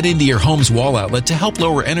 Just plug it into your home's wall outlet to help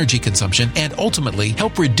lower energy consumption and ultimately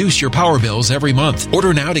help reduce your power bills every month.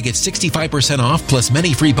 Order now to get 65% off plus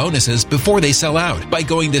many free bonuses before they sell out by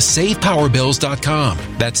going to SavePowerBills.com.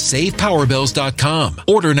 That's SavePowerBills.com.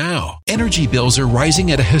 Order now. Energy bills are rising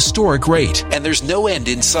at a historic rate, and there's no end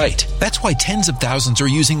in sight. That's why tens of thousands are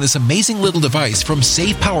using this amazing little device from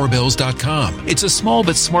SavePowerBills.com. It's a small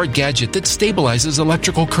but smart gadget that stabilizes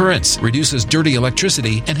electrical currents, reduces dirty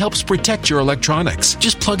electricity, and helps protect your electronics.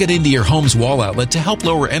 Just plug it into your home's wall outlet to help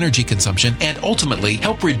lower energy consumption and ultimately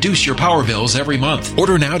help reduce your power bills every month.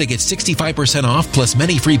 Order now to get 65% off plus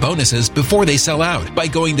many free bonuses before they sell out by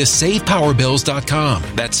going to SavePowerBills.com.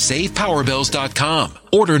 That's SavePowerBills.com.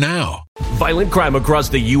 Order now. Violent crime across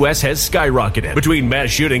the U.S. has skyrocketed. Between mass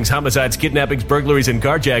shootings, homicides, kidnappings, burglaries, and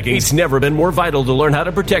carjackings, it's never been more vital to learn how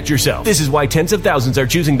to protect yourself. This is why tens of thousands are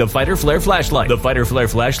choosing the Fighter Flare flashlight. The Fighter Flare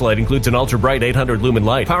flashlight includes an ultra-bright 800 lumen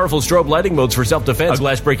light, powerful strobe lighting modes for self-defense, a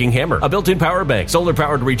glass-breaking hammer, a built-in power bank,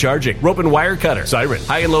 solar-powered recharging, rope and wire cutter, siren,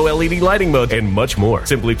 high and low LED lighting mode, and much more.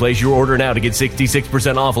 Simply place your order now to get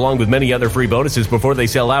 66% off along with many other free bonuses before they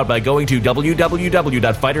sell out by going to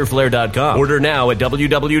www.fighterflare.com. Order now at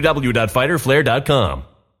www.fighterflare.com.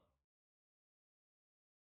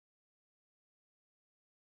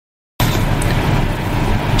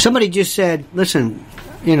 Somebody just said, "Listen,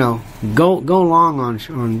 go long on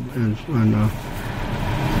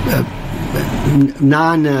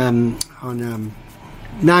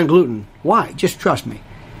non-gluten. Why? Just trust me."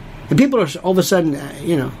 And people are all of a sudden,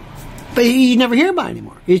 but you never hear about it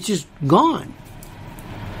anymore. It's just gone.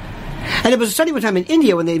 And there was a study one time in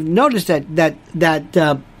India when they noticed that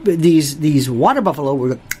these water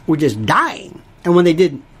buffalo were just dying, and when they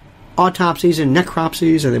did autopsies and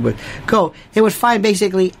necropsies, and they would find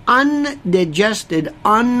basically undigested,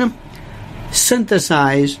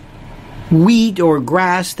 unsynthesized wheat or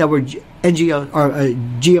grass that were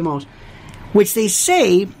GMOs, which they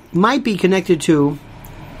say might be connected to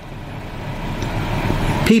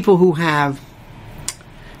people who have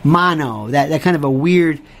mono, that kind of a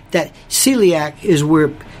weird. That celiac is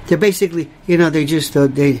where they're basically,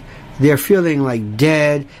 they're feeling like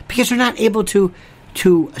dead because they're not able to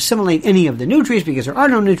assimilate any of the nutrients because there are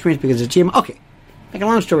no nutrients because it's GMO. Okay, make a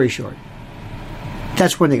long story short,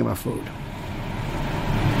 that's one thing about food.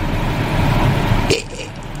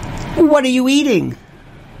 What are you eating?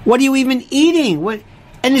 What are you even eating?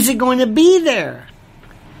 And is it going to be there?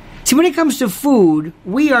 See, when it comes to food,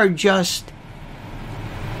 we are just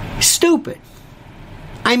stupid.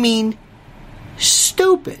 I mean,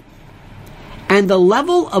 stupid. And the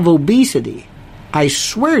level of obesity, I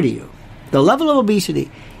swear to you, the level of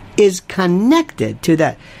obesity is connected to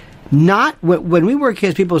that. Not when we were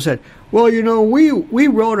kids, people said, "Well, we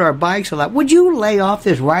rode our bikes a lot." Would you lay off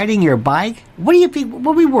this riding your bike? What do you think?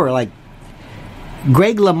 What we were like?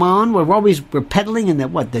 Greg LeMond, we're pedaling in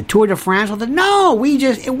the Tour de France. No,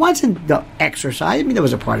 it wasn't the exercise. I mean, there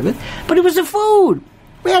was a part of it, but it was the food.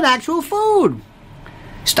 We had actual food.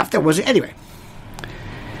 Stuff that wasn't, anyway.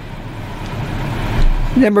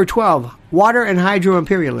 Number 12, water and hydro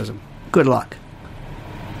imperialism. Good luck.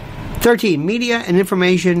 13, media and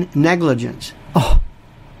information negligence.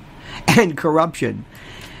 And corruption.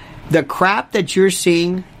 The crap that you're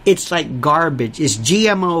seeing, it's like garbage. It's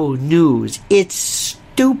GMO news. It's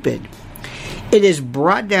stupid. It is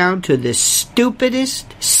brought down to the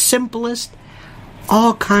stupidest, simplest,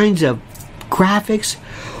 all kinds of graphics.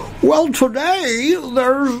 Well, today,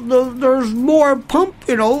 there's more pump,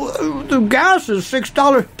 the gas is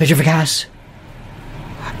 $6. Picture for gas.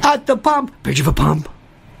 At the pump, picture for pump.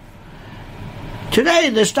 Today,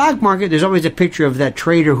 the stock market, there's always a picture of that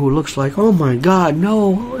trader who looks like, oh my God,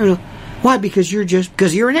 no. Why? Because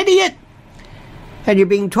you're an idiot. And you're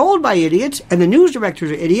being told by idiots, and the news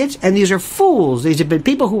directors are idiots, and these are fools. These have been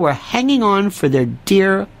people who are hanging on for their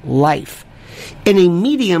dear life in a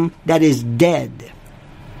medium that is dead.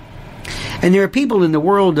 And there are people in the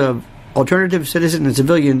world of alternative citizen and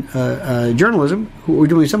civilian journalism who are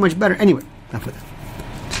doing so much better. Anyway, enough with it.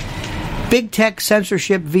 Big tech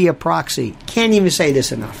censorship via proxy. Can't even say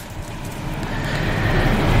this enough.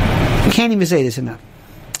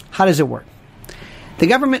 How does it work? The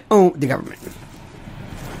government,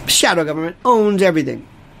 shadow government owns everything.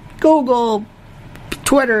 Google,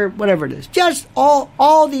 Twitter, whatever it is. Just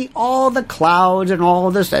all the clouds and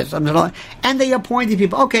all the systems and all. And they appoint the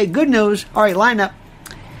people. Okay, good news. All right, line up.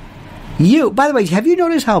 By the way, have you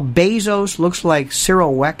noticed how Bezos looks like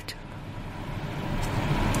Cyril Wecht?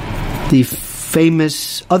 The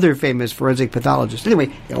other famous forensic pathologist.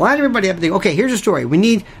 Anyway, you line everybody up and think, okay, here's a story. We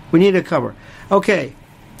need a cover. Okay,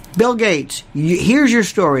 Bill Gates, here's your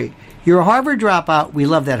story. You're a Harvard dropout. We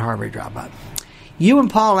love that Harvard dropout. You and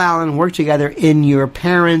Paul Allen work together in your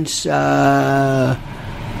parents' garage,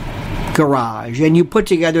 and you put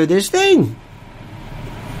together this thing.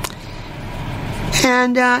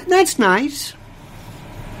 And that's nice.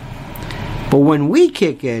 But when we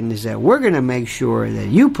kick in, is that we're going to make sure that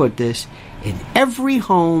you put this in every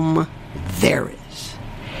home there is.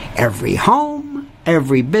 Every home,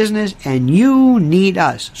 every business, and you need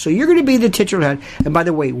us. So you're going to be the titular head. And by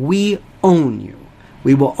the way, we own you.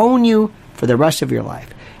 We will own you for the rest of your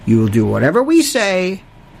life. You will do whatever we say,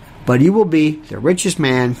 but you will be the richest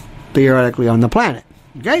man theoretically on the planet.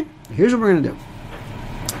 Okay? Here's what we're going to do.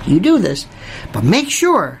 You do this, but make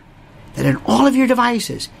sure that in all of your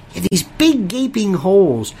devices, you have these big gaping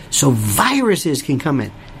holes so viruses can come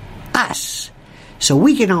in. Us. So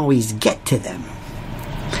we can always get to them.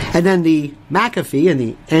 And then the McAfee and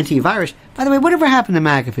the antivirus. By the way, whatever happened to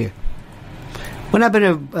McAfee? What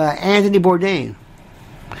happened to Anthony Bourdain?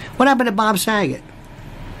 What happened to Bob Saget?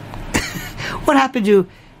 What happened to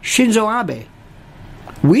Shinzo Abe?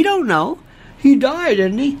 We don't know. He died,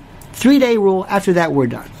 didn't he? 3-day rule. After that, we're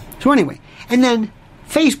done. So anyway, and then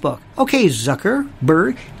Facebook. Okay,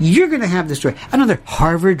 Zuckerberg, you're going to have the story. Another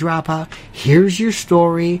Harvard dropout. Here's your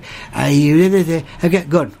story. Okay,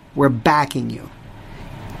 good. We're backing you.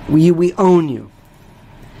 We own you.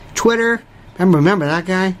 Twitter. Remember that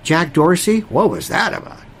guy? Jack Dorsey? What was that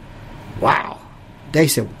about? Wow. They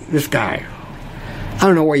said, this guy, I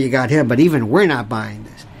don't know where you got him, but even we're not buying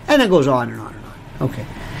this. And it goes on and on and on. Okay.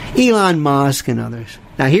 Elon Musk and others.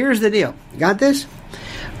 Now, here's the deal. You got this?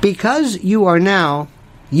 Because you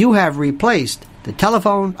have replaced the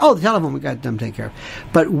telephone. Oh, the telephone we got them take care of.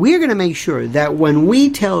 But we're going to make sure that when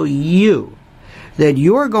we tell you that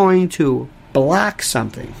you're going to block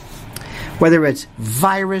something, whether it's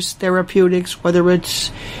virus therapeutics, whether it's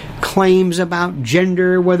claims about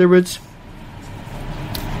gender, whether it's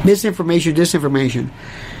disinformation,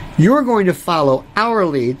 you're going to follow our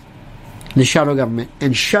lead, the shadow government,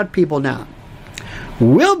 and shut people down.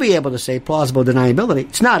 We'll be able to say plausible deniability.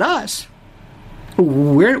 It's not us.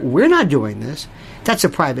 We're not doing this. That's a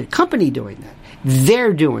private company doing that.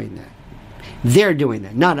 They're doing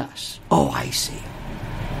that, not us. Oh, I see.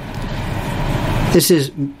 This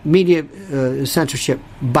is media censorship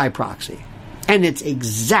by proxy. And it's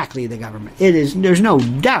exactly the government. It is. There's no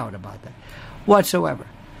doubt about that whatsoever.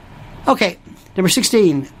 Okay, number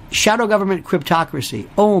 16, shadow government cryptocracy.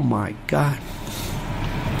 Oh, my God.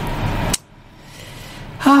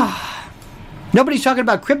 Nobody's talking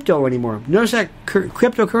about crypto anymore. Notice that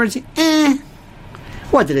cryptocurrency?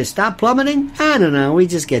 What, did it stop plummeting? I don't know. We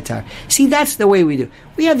just get tired. See, that's the way we do.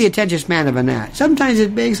 We have the attention span of a gnat. Sometimes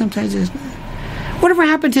it's big, sometimes it's not. Whatever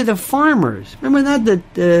happened to the farmers? Remember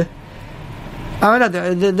that? The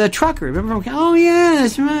trucker. Remember? Oh, yeah,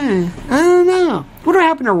 that's right. I don't know. Whatever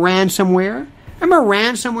happened to ransomware? Remember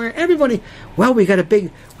ransomware? Everybody, well, we got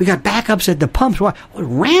backups at the pumps. What? Well,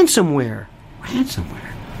 ransomware.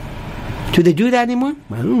 Do they do that anymore?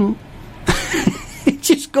 I don't know. It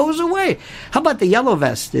just goes away. How about the yellow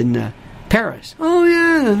vest in Paris? Oh,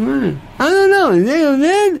 yeah. I don't know.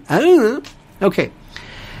 I don't know. Okay.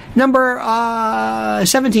 Number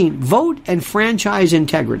 17, vote and franchise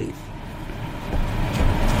integrity.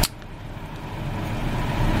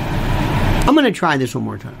 I'm going to try this one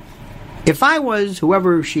more time. If I was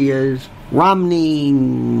whoever she is, Romney,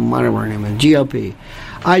 whatever her name is, GOP,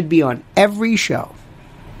 I'd be on every show.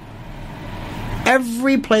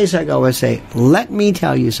 Every place I go, I say, let me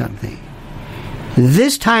tell you something.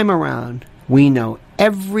 This time around, we know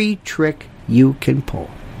every trick you can pull.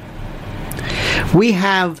 We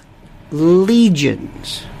have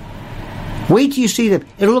legions. Wait till you see them.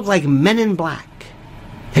 It'll look like Men in Black.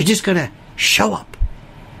 They're just going to show up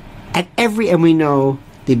at and we know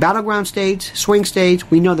the battleground states, swing states,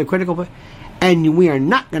 we know the critical, and we are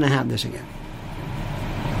not going to have this again.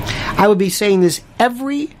 I would be saying this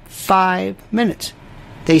every 5 minutes.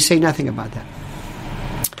 They say nothing about that.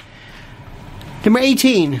 Number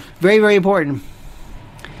 18, very, very important.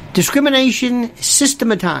 Discrimination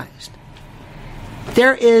systematized.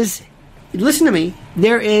 There is, listen to me,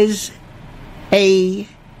 there is a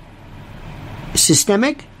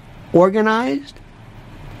systemic, organized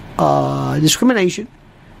discrimination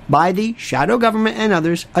by the shadow government and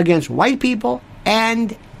others against white people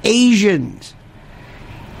and Asians.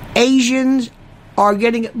 Asians are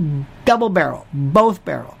getting double barrel, both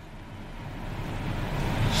barrel.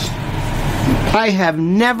 I have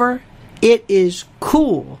never, it is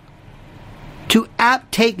cool to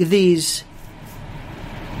take these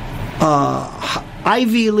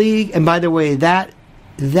Ivy League, and by the way, that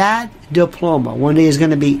diploma one day is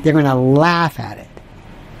going to be, they're going to laugh at it.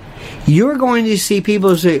 You're going to see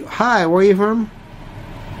people say, hi, where are you from?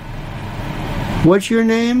 What's your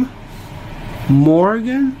name?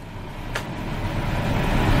 Morgan?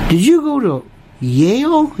 Did you go to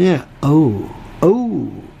Yale? Yeah. Oh,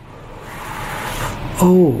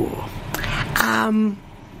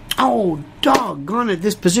 doggone it,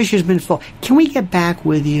 this position's been full. Can we get back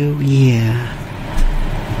with you? Yeah.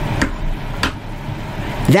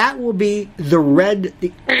 That will be the red,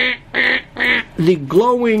 the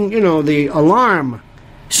glowing, the alarm.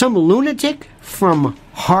 Some lunatic from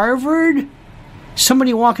Harvard?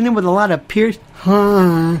 Somebody walking in with a lot of pierced,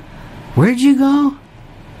 where'd you go?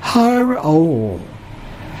 Harvard? Oh,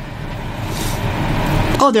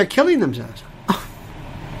 they're killing themselves.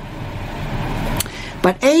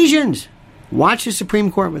 But Asians, watch the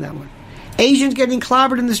Supreme Court with that one. Asians getting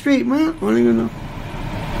clobbered in the street. Well, I don't even know.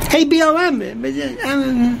 Hey,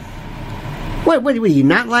 BLM. What, do you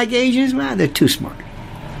not like Asians? Well, they're too smart.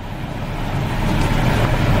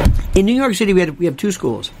 In New York City, we have two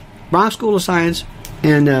schools. Bronx School of Science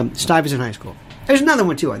and Stuyvesant High School. There's another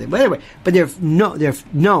one too, I think. But anyway, they're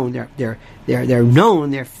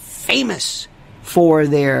famous for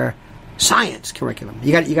their science curriculum.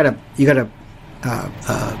 You've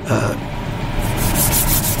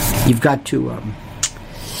got to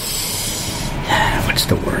what's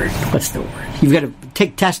the word? You've got to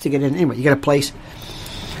take tests to get in. Anyway, you got a place.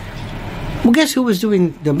 Well, guess who was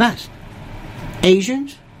doing the best?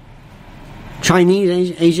 Asians,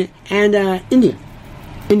 Chinese, Asian, and Indian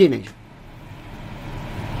Asian.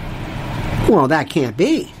 Well, that can't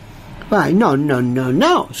be. Well,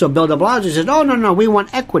 no. So Bill de Blasio says, oh, no, we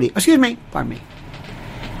want equity. Excuse me, pardon me.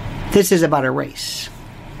 This is about a race.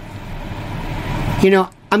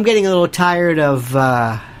 I'm getting a little tired of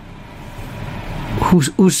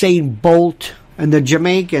Usain Bolt and the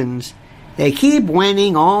Jamaicans. They keep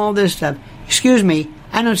winning all this stuff. Excuse me,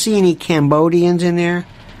 I don't see any Cambodians in there.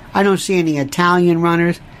 I don't see any Italian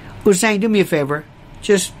runners. Usain, do me a favor.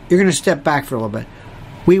 You're going to step back for a little bit.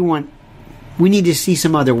 We need to see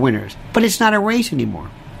some other winners. But it's not a race anymore.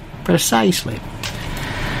 Precisely.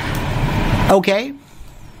 Okay.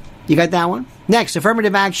 You got that one? Next,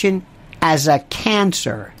 affirmative action as a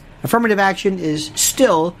cancer. Affirmative action is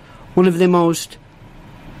still one of the most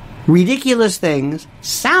ridiculous things.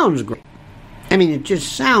 Sounds great. I mean, it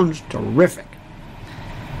just sounds terrific.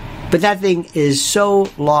 But that thing is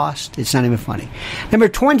so lost, it's not even funny. Number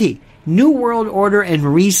 20, New World Order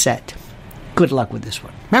and Reset. Good luck with this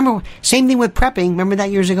one. Remember, same thing with prepping. Remember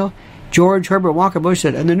that years ago? George Herbert Walker Bush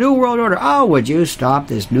said, and the New World Order, oh, would you stop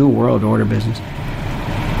this New World Order business?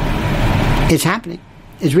 It's happening.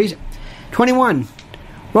 It's recent. 21,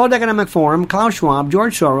 World Economic Forum, Klaus Schwab,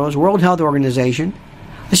 George Soros, World Health Organization.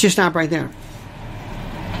 Let's just stop right there.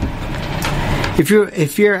 If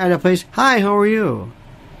you're at a place, hi, how are you?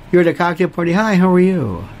 You're at a cocktail party, hi, how are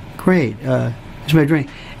you? Great. That's my drink.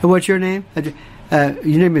 And what's your name? Your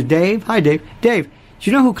name is Dave? Hi, Dave. Dave, do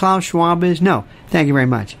you know who Klaus Schwab is? No. Thank you very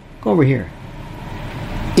much. Go over here.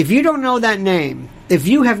 If you don't know that name, if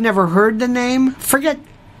you have never heard the name, forget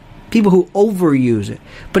people who overuse it.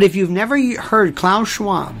 But if you've never heard Klaus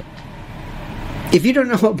Schwab, if you don't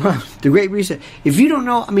know about the Great Reset, if you don't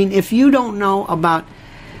know about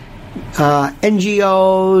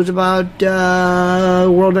NGOs, about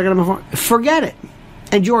World Economic Forum, forget it.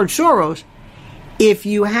 And George Soros, if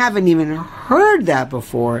you haven't even heard that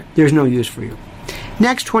before, there's no use for you.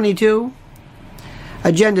 Next, 22,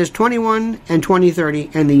 Agendas 21 and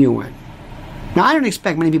 2030 and the UN. Now, I don't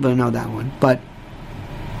expect many people to know that one, but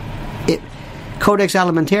Codex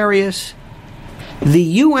Alimentarius, the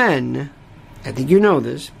UN, I think you know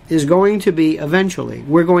this, is going to be eventually,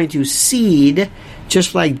 we're going to cede,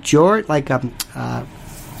 just like Joe Biden,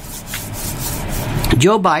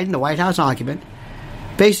 the White House occupant,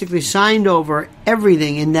 basically signed over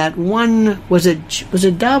everything in that one, was it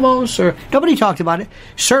Davos, or nobody talked about it,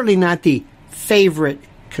 certainly not the favorite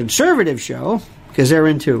conservative show, because they're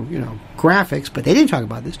into, graphics, but they didn't talk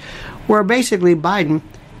about this, where basically Biden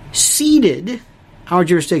ceded our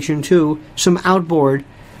jurisdiction to some outboard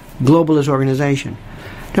globalist organization.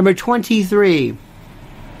 Number 23,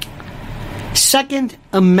 Second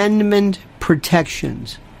Amendment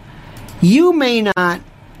protections. You may not,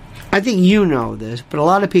 I think you know this, but a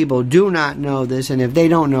lot of people do not know this, and if they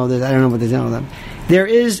don't know this, I don't know what they tell them. There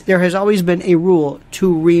has always been a rule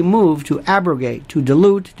to remove, to abrogate, to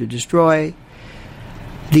dilute, to destroy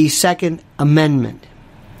the Second Amendment.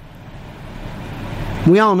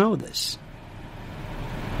 We all know this.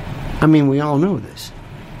 We all know this.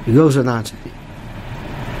 It goes without saying.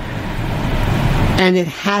 And it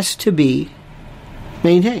has to be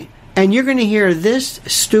maintained. And you're going to hear this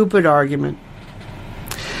stupid argument.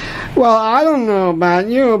 Well, I don't know about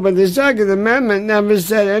you, but the Second Amendment never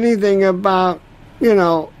said anything about,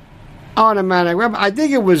 automatic weapons. I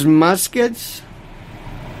think it was muskets.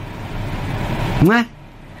 What?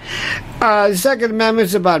 The Second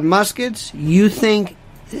Amendment's about muskets? You think,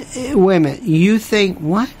 wait a minute, you think,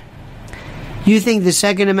 what? You think the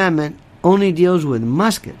Second Amendment only deals with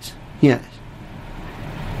muskets? Yes.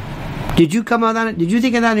 Did you come out on it? Did you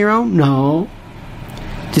think of that on your own? No.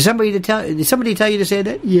 Did somebody tell you to say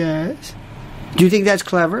that? Yes. Do you think that's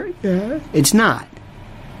clever? Yeah. It's not.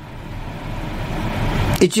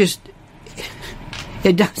 It just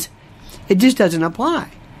doesn't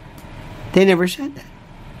apply. They never said that.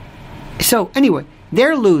 So anyway,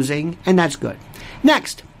 they're losing, and that's good.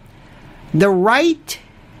 Next, the right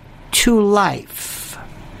to life.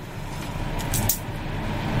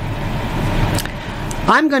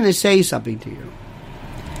 I'm going to say something to you,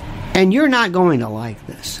 and you're not going to like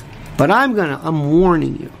this, but I'm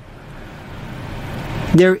warning you.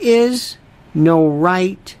 There is no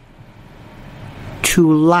right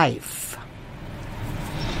to life.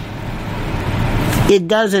 It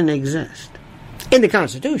doesn't exist in the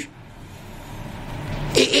Constitution.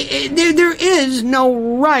 There is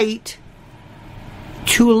no right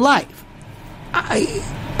to life.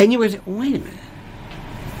 And you would say, wait a minute.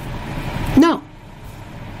 No.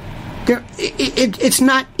 It's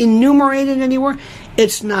not enumerated anywhere.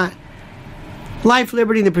 It's not life,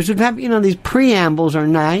 liberty, and the pursuit of happiness. These preambles are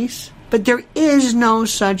nice, but there is no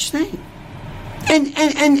such thing.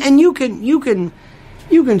 And you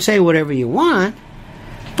can say whatever you want,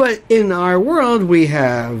 but in our world we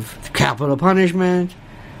have capital punishment,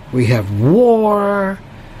 we have war,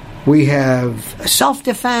 we have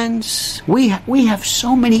self-defense, we have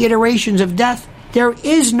so many iterations of death. There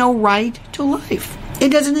is no right to life. It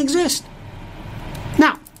doesn't exist.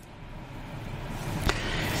 Now,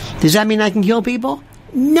 does that mean I can kill people?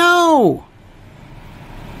 No.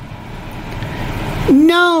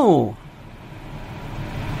 No.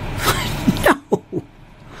 No.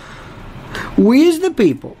 We as the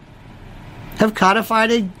people have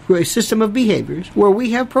codified a system of behaviors where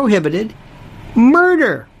we have prohibited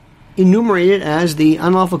murder, enumerated as the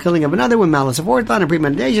unlawful killing of another with malice aforethought and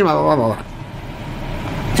premeditation, blah, blah, blah, blah,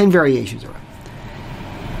 and variations of it.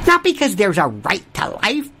 Not because there's a right to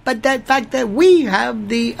life, but the fact that we have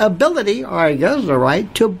the ability, or I guess the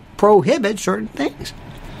right, to prohibit certain things.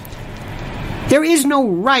 There is no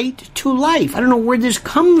right to life. I don't know where this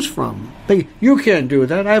comes from. Like, you can't do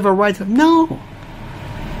that. I have a right to... No.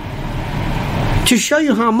 To show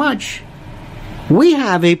you how much, we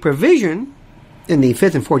have a provision in the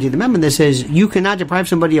 5th and 14th Amendment that says you cannot deprive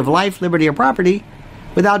somebody of life, liberty, or property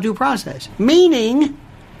without due process. Meaning,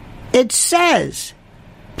 it says,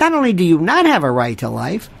 not only do you not have a right to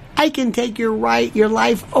life, I can take your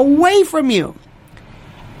life away from you.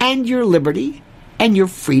 And your liberty, and your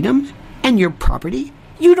freedom, and your property.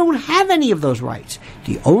 You don't have any of those rights.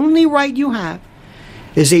 The only right you have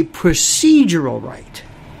is a procedural right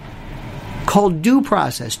called due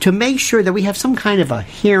process, to make sure that we have some kind of a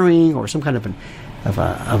hearing or some kind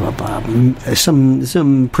of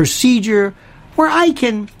some procedure where I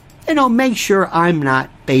can, make sure I'm not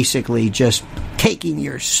basically just taking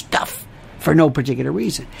your stuff for no particular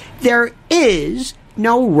reason. There is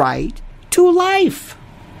no right to life.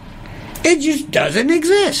 It just doesn't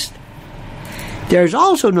exist. There's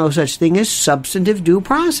also no such thing as substantive due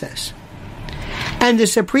process. And the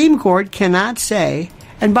Supreme Court cannot say,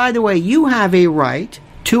 and by the way, you have a right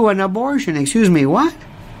to an abortion. Excuse me, what?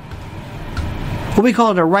 Well, we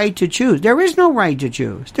call it a right to choose. There is no right to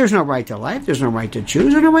choose. There's no right to life. There's no right to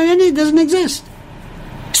choose. There's no right, it doesn't exist.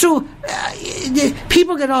 So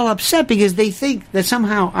people get all upset because they think that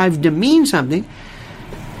somehow I've demeaned something.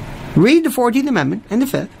 Read the 14th Amendment and the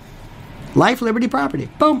 5th. Life, liberty, property.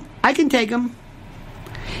 Boom. I can take them.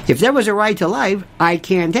 If there was a right to life, I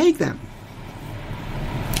can't take them.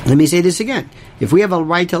 Let me say this again. If we have a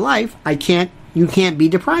right to life, you can't be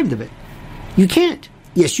deprived of it. You can't.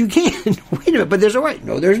 Yes, you can. Wait a minute, but there's a right.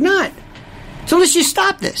 No, there's not. So let's just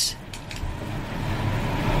stop this.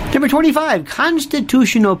 Number 25,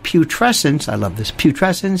 constitutional putrescence. I love this.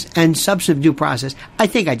 Putrescence and substantive due process. I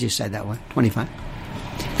think I just said that one. 25.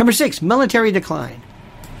 Number 6, military decline.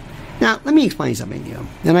 Now, let me explain something to you.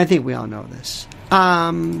 And I think we all know this.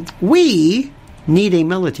 We need a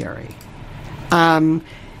military.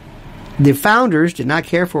 The founders did not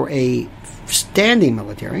care for a standing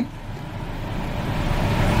military.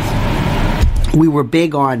 We were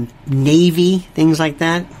big on Navy, things like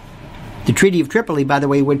that. The Treaty of Tripoli, by the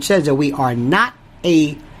way, which says that we are not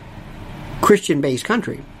a Christian-based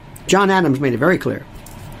country. John Adams made it very clear.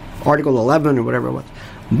 Article 11 or whatever it was.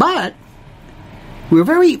 But we were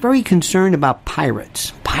very, very concerned about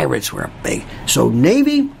pirates. Pirates were big. So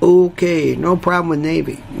Navy, okay, no problem with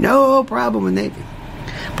Navy. No problem with Navy.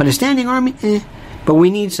 But a standing army, But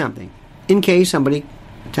we need something in case somebody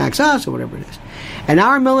attacks us or whatever it is. And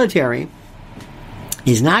our military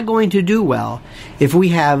is not going to do well if we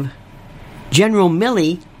have General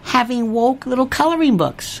Milley having woke little coloring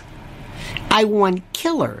books. I want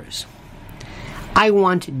killers. I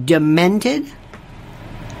want demented,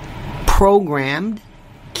 programmed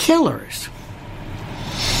killers.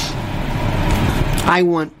 I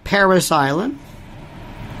want Parris Island.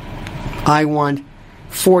 I want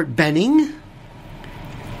Fort Benning.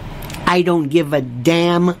 I don't give a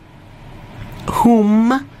damn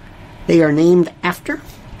whom they are named after.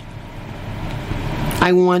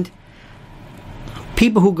 I want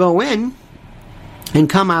people who go in and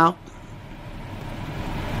come out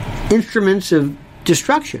instruments of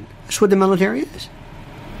destruction. That's what the military is.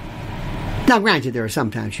 Now, granted, there are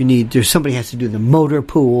sometimes somebody has to do the motor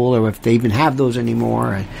pool, or if they even have those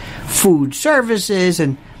anymore, and food services,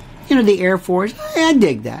 and, the Air Force. I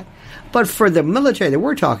dig that. But for the military that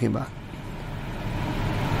we're talking about,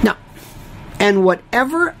 no. And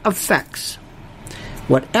whatever affects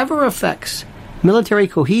military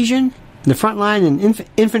cohesion, the front line and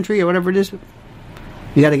infantry or whatever it is,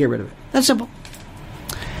 you got to get rid of it. That's simple.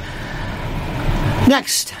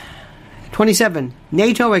 Next, 27,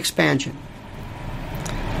 NATO expansion.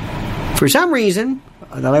 For some reason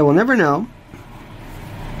that I will never know,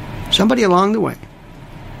 somebody along the way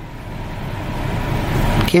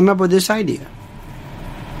came up with this idea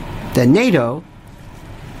that NATO,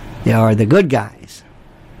 they are the good guys.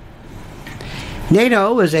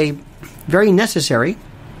 NATO is a very necessary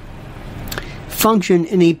function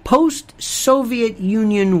in a post-Soviet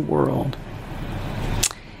Union world.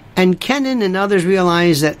 And Kennan and others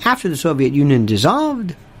realized that after the Soviet Union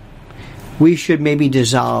dissolved, we should maybe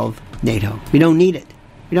dissolve NATO. We don't need it.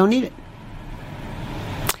 We don't need it.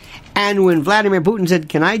 And when Vladimir Putin said,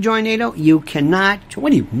 "Can I join NATO?" You cannot.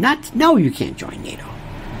 What are you, nuts? No, you can't join NATO.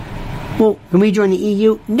 Well, can we join the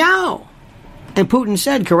EU? No. And Putin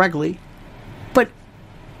said correctly, but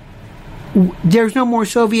there's no more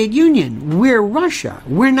Soviet Union. We're Russia.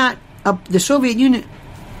 We're not the Soviet Union.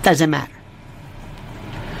 Doesn't matter.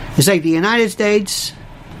 It's like the United States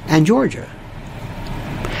and Georgia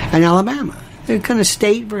and Alabama. They're kind of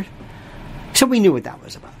state. So we knew what that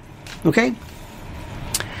was about. Okay?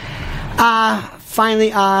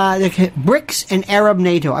 Finally, BRICS and Arab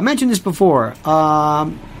NATO. I mentioned this before.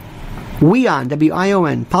 WION,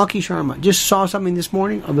 W-I-O-N, Palki Sharma, just saw something this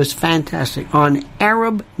morning. It was fantastic. On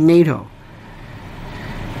Arab NATO.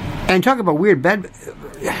 And talk about weird bed.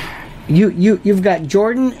 You've got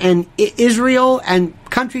Jordan and Israel and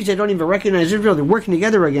countries that don't even recognize Israel. They're working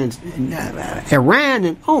together against Iran.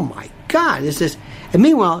 And oh my God, this is. And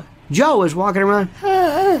meanwhile, Joe is walking around.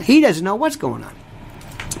 He doesn't know what's going on.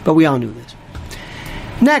 But we all knew this.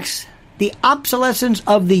 Next, the obsolescence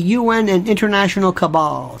of the UN and international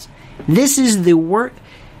cabals. This is the word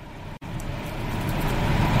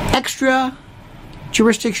extra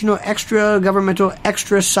jurisdictional, extra governmental,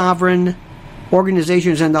 extra sovereign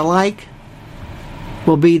organizations and the like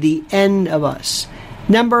will be the end of us.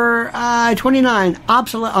 Number 29,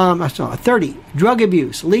 30, drug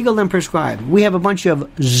abuse, legal and prescribed. We have a bunch of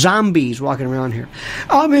zombies walking around here.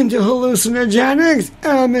 I'm into hallucinogenics,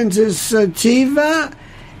 I'm into sativa,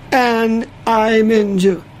 and I'm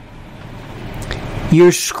into...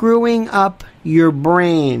 You're screwing up your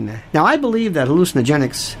brain. Now, I believe that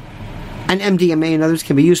hallucinogenics and MDMA and others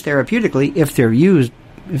can be used therapeutically if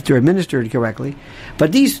they're administered correctly.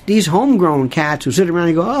 But these homegrown cats who sit around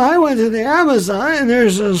and go, oh, I went to the Amazon and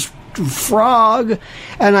there's this frog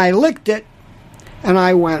and I licked it and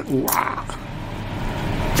I went, wow.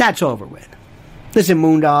 That's over with. Listen,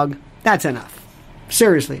 Moondog, that's enough.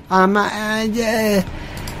 Seriously.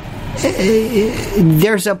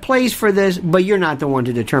 There's a place for this, but you're not the one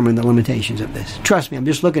to determine the limitations of this. Trust me, I'm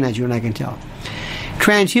just looking at you and I can tell.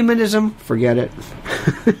 Transhumanism, forget it.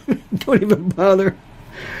 Don't even bother.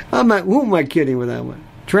 Who am I kidding with that one?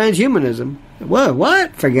 Transhumanism,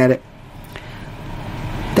 what? Forget it.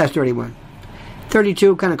 That's 31.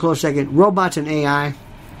 32, kind of close second. Robots and AI.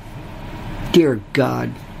 Dear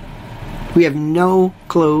God. We have no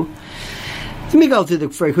clue. Let me go through them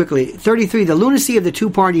very quickly. 33, the lunacy of the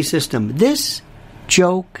two-party system. This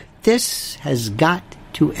joke, this has got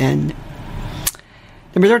to end.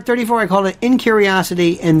 Number 34, I call it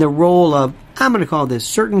incuriosity and the role of, I'm going to call this,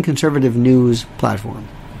 certain conservative news platform.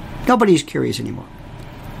 Nobody's curious anymore.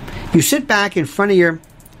 You sit back in front of you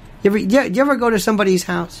ever go to somebody's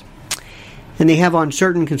house and they have on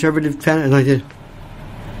certain conservative channels like this?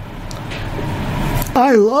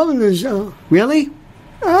 I love this show. Really?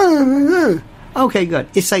 Okay, good.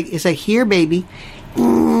 It's like here, baby.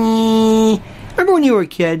 Remember when you were a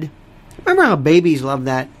kid? Remember how babies love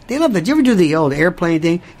that? They love that. Do you ever do the old airplane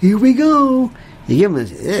thing? Here we go. You give them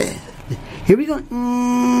this. Here we go.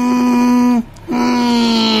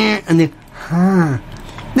 And then,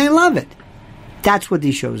 they love it. That's what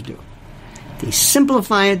these shows do. They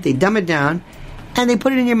simplify it, they dumb it down, and they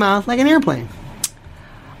put it in your mouth like an airplane.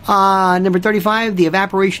 Number 35, the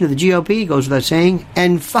evaporation of the GOP, goes without saying.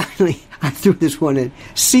 And finally, I threw this one in,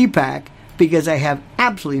 CPAC, because I have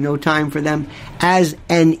absolutely no time for them as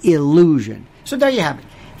an illusion. So there you have it.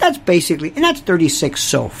 That's basically, and that's 36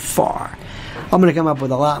 so far. I'm going to come up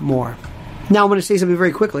with a lot more. Now I'm going to say something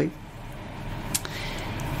very quickly.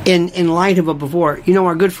 In light of it before, you know,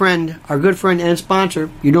 our good friend and sponsor,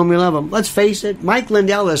 you know me, love him. Let's face it, Mike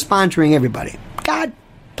Lindell is sponsoring everybody. God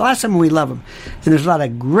bless him, we love him. And there's a lot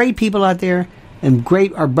of great people out there, and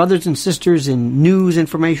great, our brothers and sisters in news,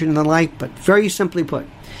 information, and the like. But very simply put,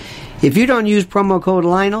 if you don't use promo code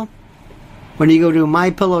Lionel when you go to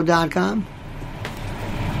mypillow.com,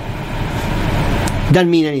 doesn't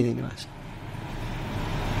mean anything to us.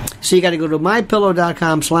 So you got to go to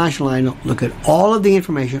mypillow.com/Lionel. Look at all of the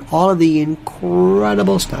information, all of the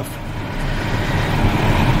incredible stuff.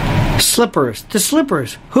 Slippers. The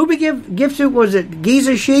slippers. Who we give gifts to? Was it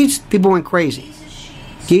Giza sheets? People went crazy.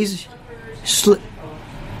 Giza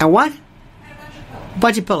and what?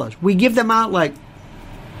 Bunch of pillows. We give them out like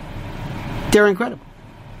they're incredible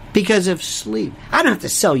because of sleep. I don't have to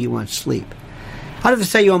sell you on sleep. I don't have to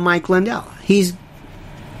sell you on Mike Lindell.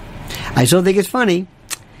 I still think it's funny.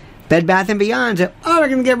 Bed Bath & Beyond said, oh, we're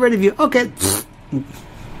going to get rid of you. Okay.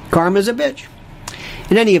 Karma's a bitch.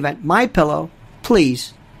 In any event, MyPillow,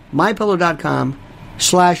 please,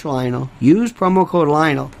 mypillow.com/Lionel. Use promo code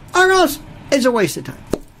Lionel, or else it's a waste of time.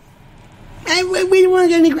 We don't want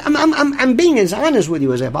to get any... I'm being as honest with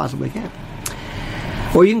you as I possibly can.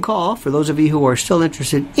 Or you can call, for those of you who are still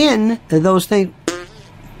interested in those things,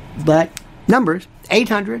 but numbers,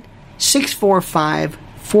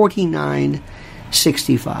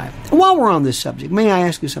 800-645-4965. While we're on this subject, may I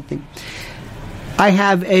ask you something? I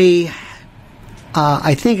have a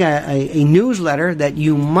newsletter that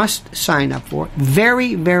you must sign up for.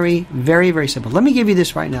 Very, very, very, very simple. Let me give you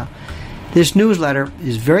this right now. This newsletter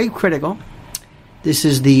is very critical. This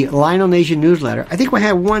is the Lionel Nation newsletter. I think we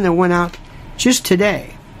had one that went out just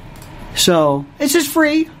today. So, it's just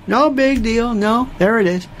free. No big deal. No, there it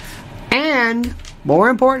is. And, more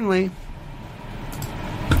importantly,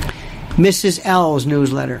 Mrs. L's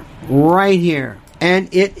newsletter right here,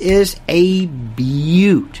 and it is a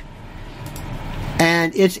beaut.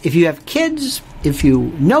 And it's, if you have kids, if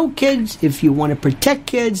you know kids, if you want to protect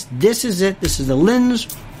kids, this is it. This is the Lynn's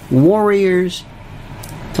Warriors.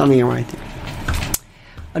 Telling you right there.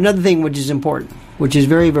 another thing which is important, which is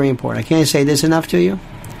very, very important. I can't say this enough to you.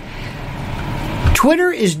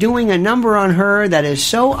 Twitter is doing a number on her that is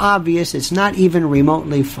so obvious it's not even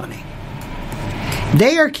remotely funny.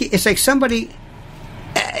 It's like somebody,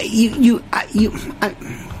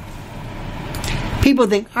 people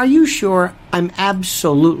think, are you sure? I'm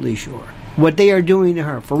absolutely sure. What they are doing to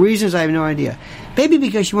her, for reasons I have no idea. Maybe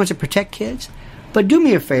because she wants to protect kids. But do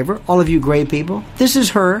me a favor, all of you great people. This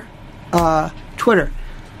is her Twitter.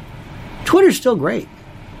 Twitter's still great.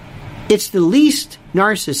 It's the least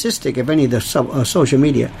narcissistic of any of the social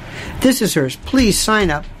media. This is hers. Please sign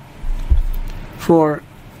up for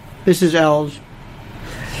Mrs. L's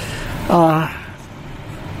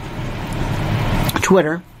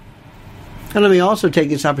Twitter. And let me also take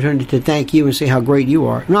this opportunity to thank you and say how great you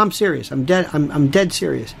are. No, I'm serious. I'm dead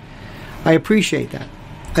serious. I appreciate that.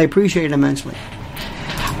 I appreciate it immensely.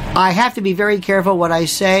 I have to be very careful what I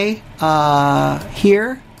say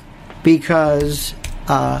here because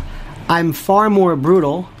I'm far more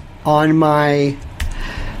brutal on my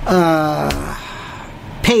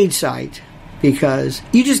paid site because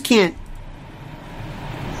you just can't.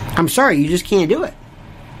 I'm sorry, you just can't do it.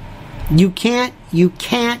 You can't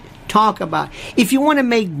talk about. If you want to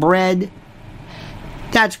make bread,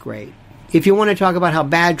 that's great. If you want to talk about how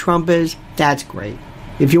bad Trump is, that's great.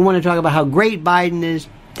 If you want to talk about how great Biden is,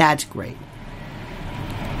 that's great.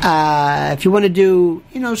 If you want to do,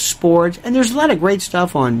 sports, and there's a lot of great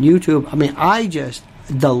stuff on YouTube. I mean,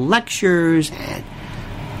 the lectures and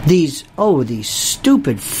these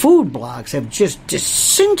stupid food blogs have just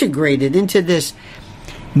disintegrated into this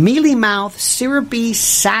mealy mouth, syrupy,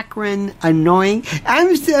 saccharine, annoying.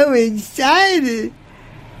 I'm so excited.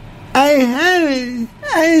 We're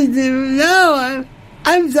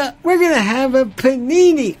going to have a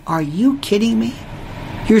panini. Are you kidding me?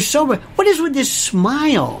 You're sober. What is with this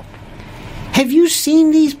smile? Have you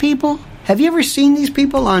seen these people? Have you ever seen these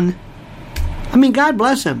people on... I mean, God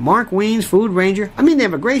bless them. Mark Wiens, Food Ranger. I mean, they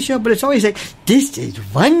have a great show, but it's always like, this is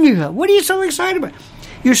wonderful. What are you so excited about?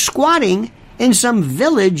 You're squatting in some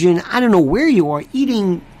village in, I don't know where you are,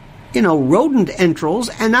 eating, rodent entrails,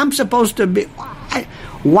 and I'm supposed to be...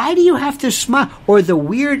 Why do you have to smile? Or the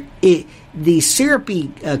weird, the syrupy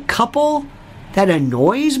couple that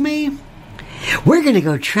annoys me? We're going to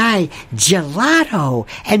go try gelato,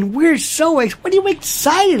 and we're so what are you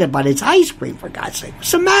excited about? It's ice cream, for God's sake.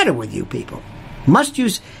 What's the matter with you people?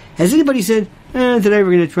 Has anybody said, today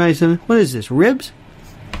we're going to try some, what is this, ribs?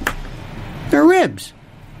 They're ribs.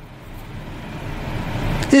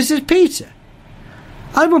 This is pizza.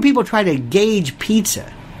 I love when people try to gauge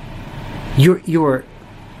pizza. You're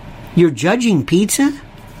judging pizza?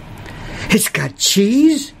 It's got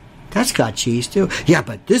cheese? That's got cheese too. Yeah,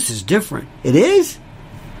 but this is different. It is?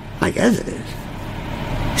 I guess it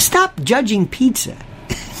is. Stop judging pizza.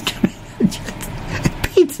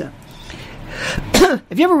 Pizza.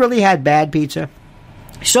 Have you ever really had bad pizza?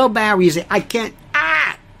 So bad where you say, I can't,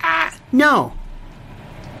 no.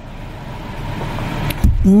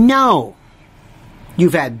 No.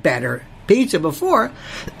 You've had better pizza before.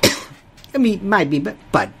 I mean, might be, but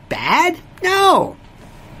bad? No.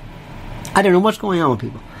 I don't know what's going on with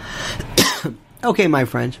people. Okay, my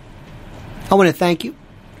friends. I want to thank you.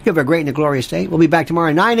 You have a great and a glorious day. We'll be back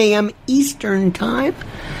tomorrow, 9 a.m. Eastern Time.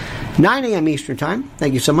 9 a.m. Eastern Time.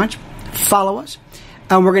 Thank you so much. Follow us.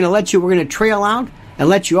 And we're going to trail out and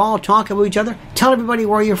let you all talk about each other. Tell everybody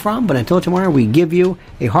where you're from. But until tomorrow, we give you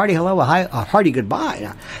a hearty hello, a hearty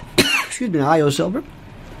goodbye. Excuse me, an IO Silver.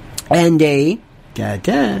 And a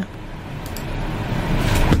ta-ta.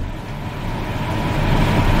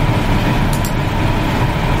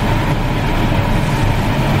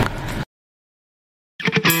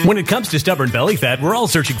 When it comes to stubborn belly fat, we're all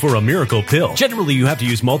searching for a miracle pill. Generally, you have to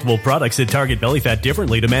use multiple products that target belly fat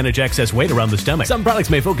differently to manage excess weight around the stomach. Some products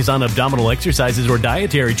may focus on abdominal exercises or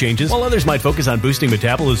dietary changes, while others might focus on boosting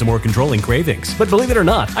metabolism or controlling cravings. But believe it or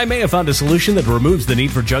not, I may have found a solution that removes the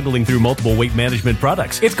need for juggling through multiple weight management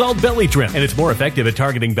products. It's called Belly Trim, and it's more effective at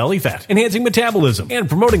targeting belly fat, enhancing metabolism, and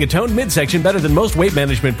promoting a toned midsection better than most weight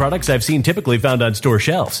management products I've seen typically found on store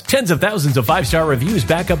shelves. Tens of thousands of 5-star reviews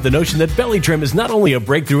back up the notion that Belly Trim is not only a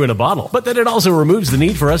breakthrough in a bottle, but that it also removes the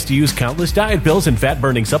need for us to use countless diet pills and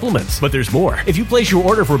fat-burning supplements. But there's more. If you place your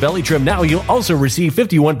order for Belly Trim now, you'll also receive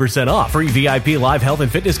 51% off, free VIP live health and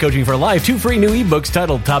fitness coaching for life, 2 free new ebooks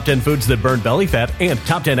titled Top 10 Foods That Burn Belly Fat and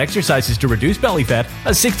Top 10 Exercises to Reduce Belly Fat,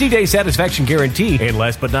 a 60-day satisfaction guarantee, and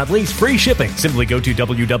last but not least, free shipping. Simply go to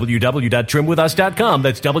www.trimwithus.com.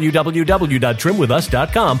 That's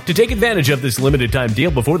www.trimwithus.com to take advantage of this limited time deal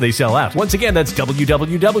before they sell out. Once again, that's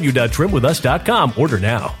www.trimwithus.com. Order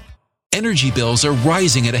now. Energy bills are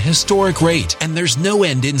rising at a historic rate, and there's no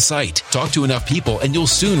end in sight. Talk to enough people, and you'll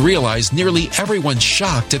soon realize nearly everyone's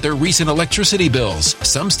shocked at their recent electricity bills.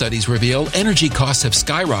 Some studies reveal energy costs have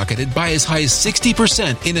skyrocketed by as high as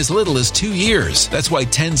 60% in as little as 2 years. That's why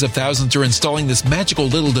tens of thousands are installing this magical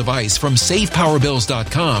little device from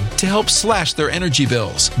SavePowerBills.com to help slash their energy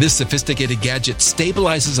bills. This sophisticated gadget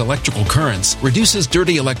stabilizes electrical currents, reduces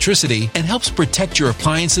dirty electricity, and helps protect your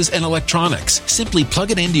appliances and electronics. Simply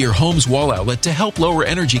plug it into your home's wall outlet to help lower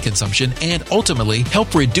energy consumption and ultimately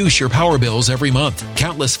help reduce your power bills every month.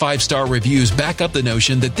 Countless 5-star reviews back up the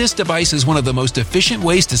notion that this device is one of the most efficient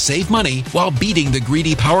ways to save money while beating the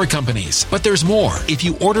greedy power companies. But there's more. If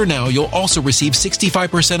you order now, you'll also receive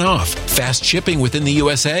 65% off, fast shipping within the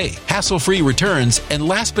USA, hassle-free returns, and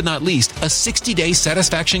last but not least, a 60-day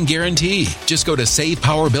satisfaction guarantee. Just go to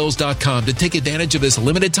SavePowerBills.com to take advantage of this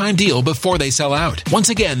limited time deal before they sell out. Once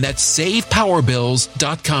again, that's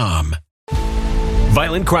SavePowerBills.com.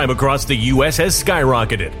 Violent crime across the U.S. has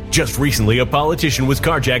skyrocketed. Just recently, a politician was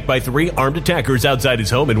carjacked by 3 armed attackers outside his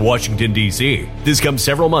home in Washington, D.C. This comes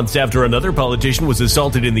several months after another politician was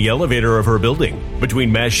assaulted in the elevator of her building. Between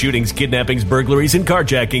mass shootings, kidnappings, burglaries, and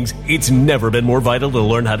carjackings, it's never been more vital to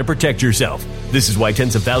learn how to protect yourself. This is why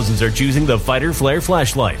tens of thousands are choosing the Fighter Flare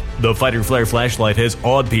flashlight. The Fighter Flare flashlight has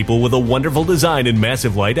awed people with a wonderful design and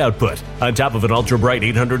massive light output. On top of an ultra-bright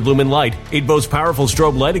 800-lumen light, it boasts powerful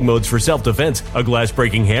strobe lighting modes for self-defense, a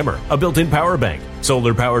glass-breaking hammer, a built-in power bank,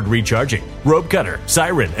 solar-powered recharging, rope cutter,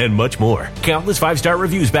 siren, and much more. Countless 5-star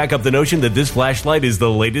reviews back up the notion that this flashlight is the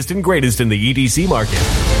latest and greatest in the EDC market.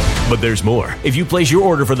 But there's more. If you place your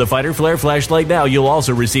order for the Fighter Flare flashlight now, you'll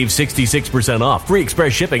also receive 66% off, free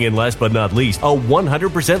express shipping, and last but not least, a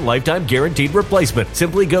 100% lifetime guaranteed replacement.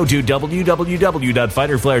 Simply go to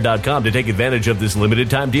www.fighterflare.com to take advantage of this limited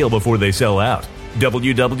time deal before they sell out.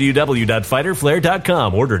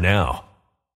 www.fighterflare.com. Order now.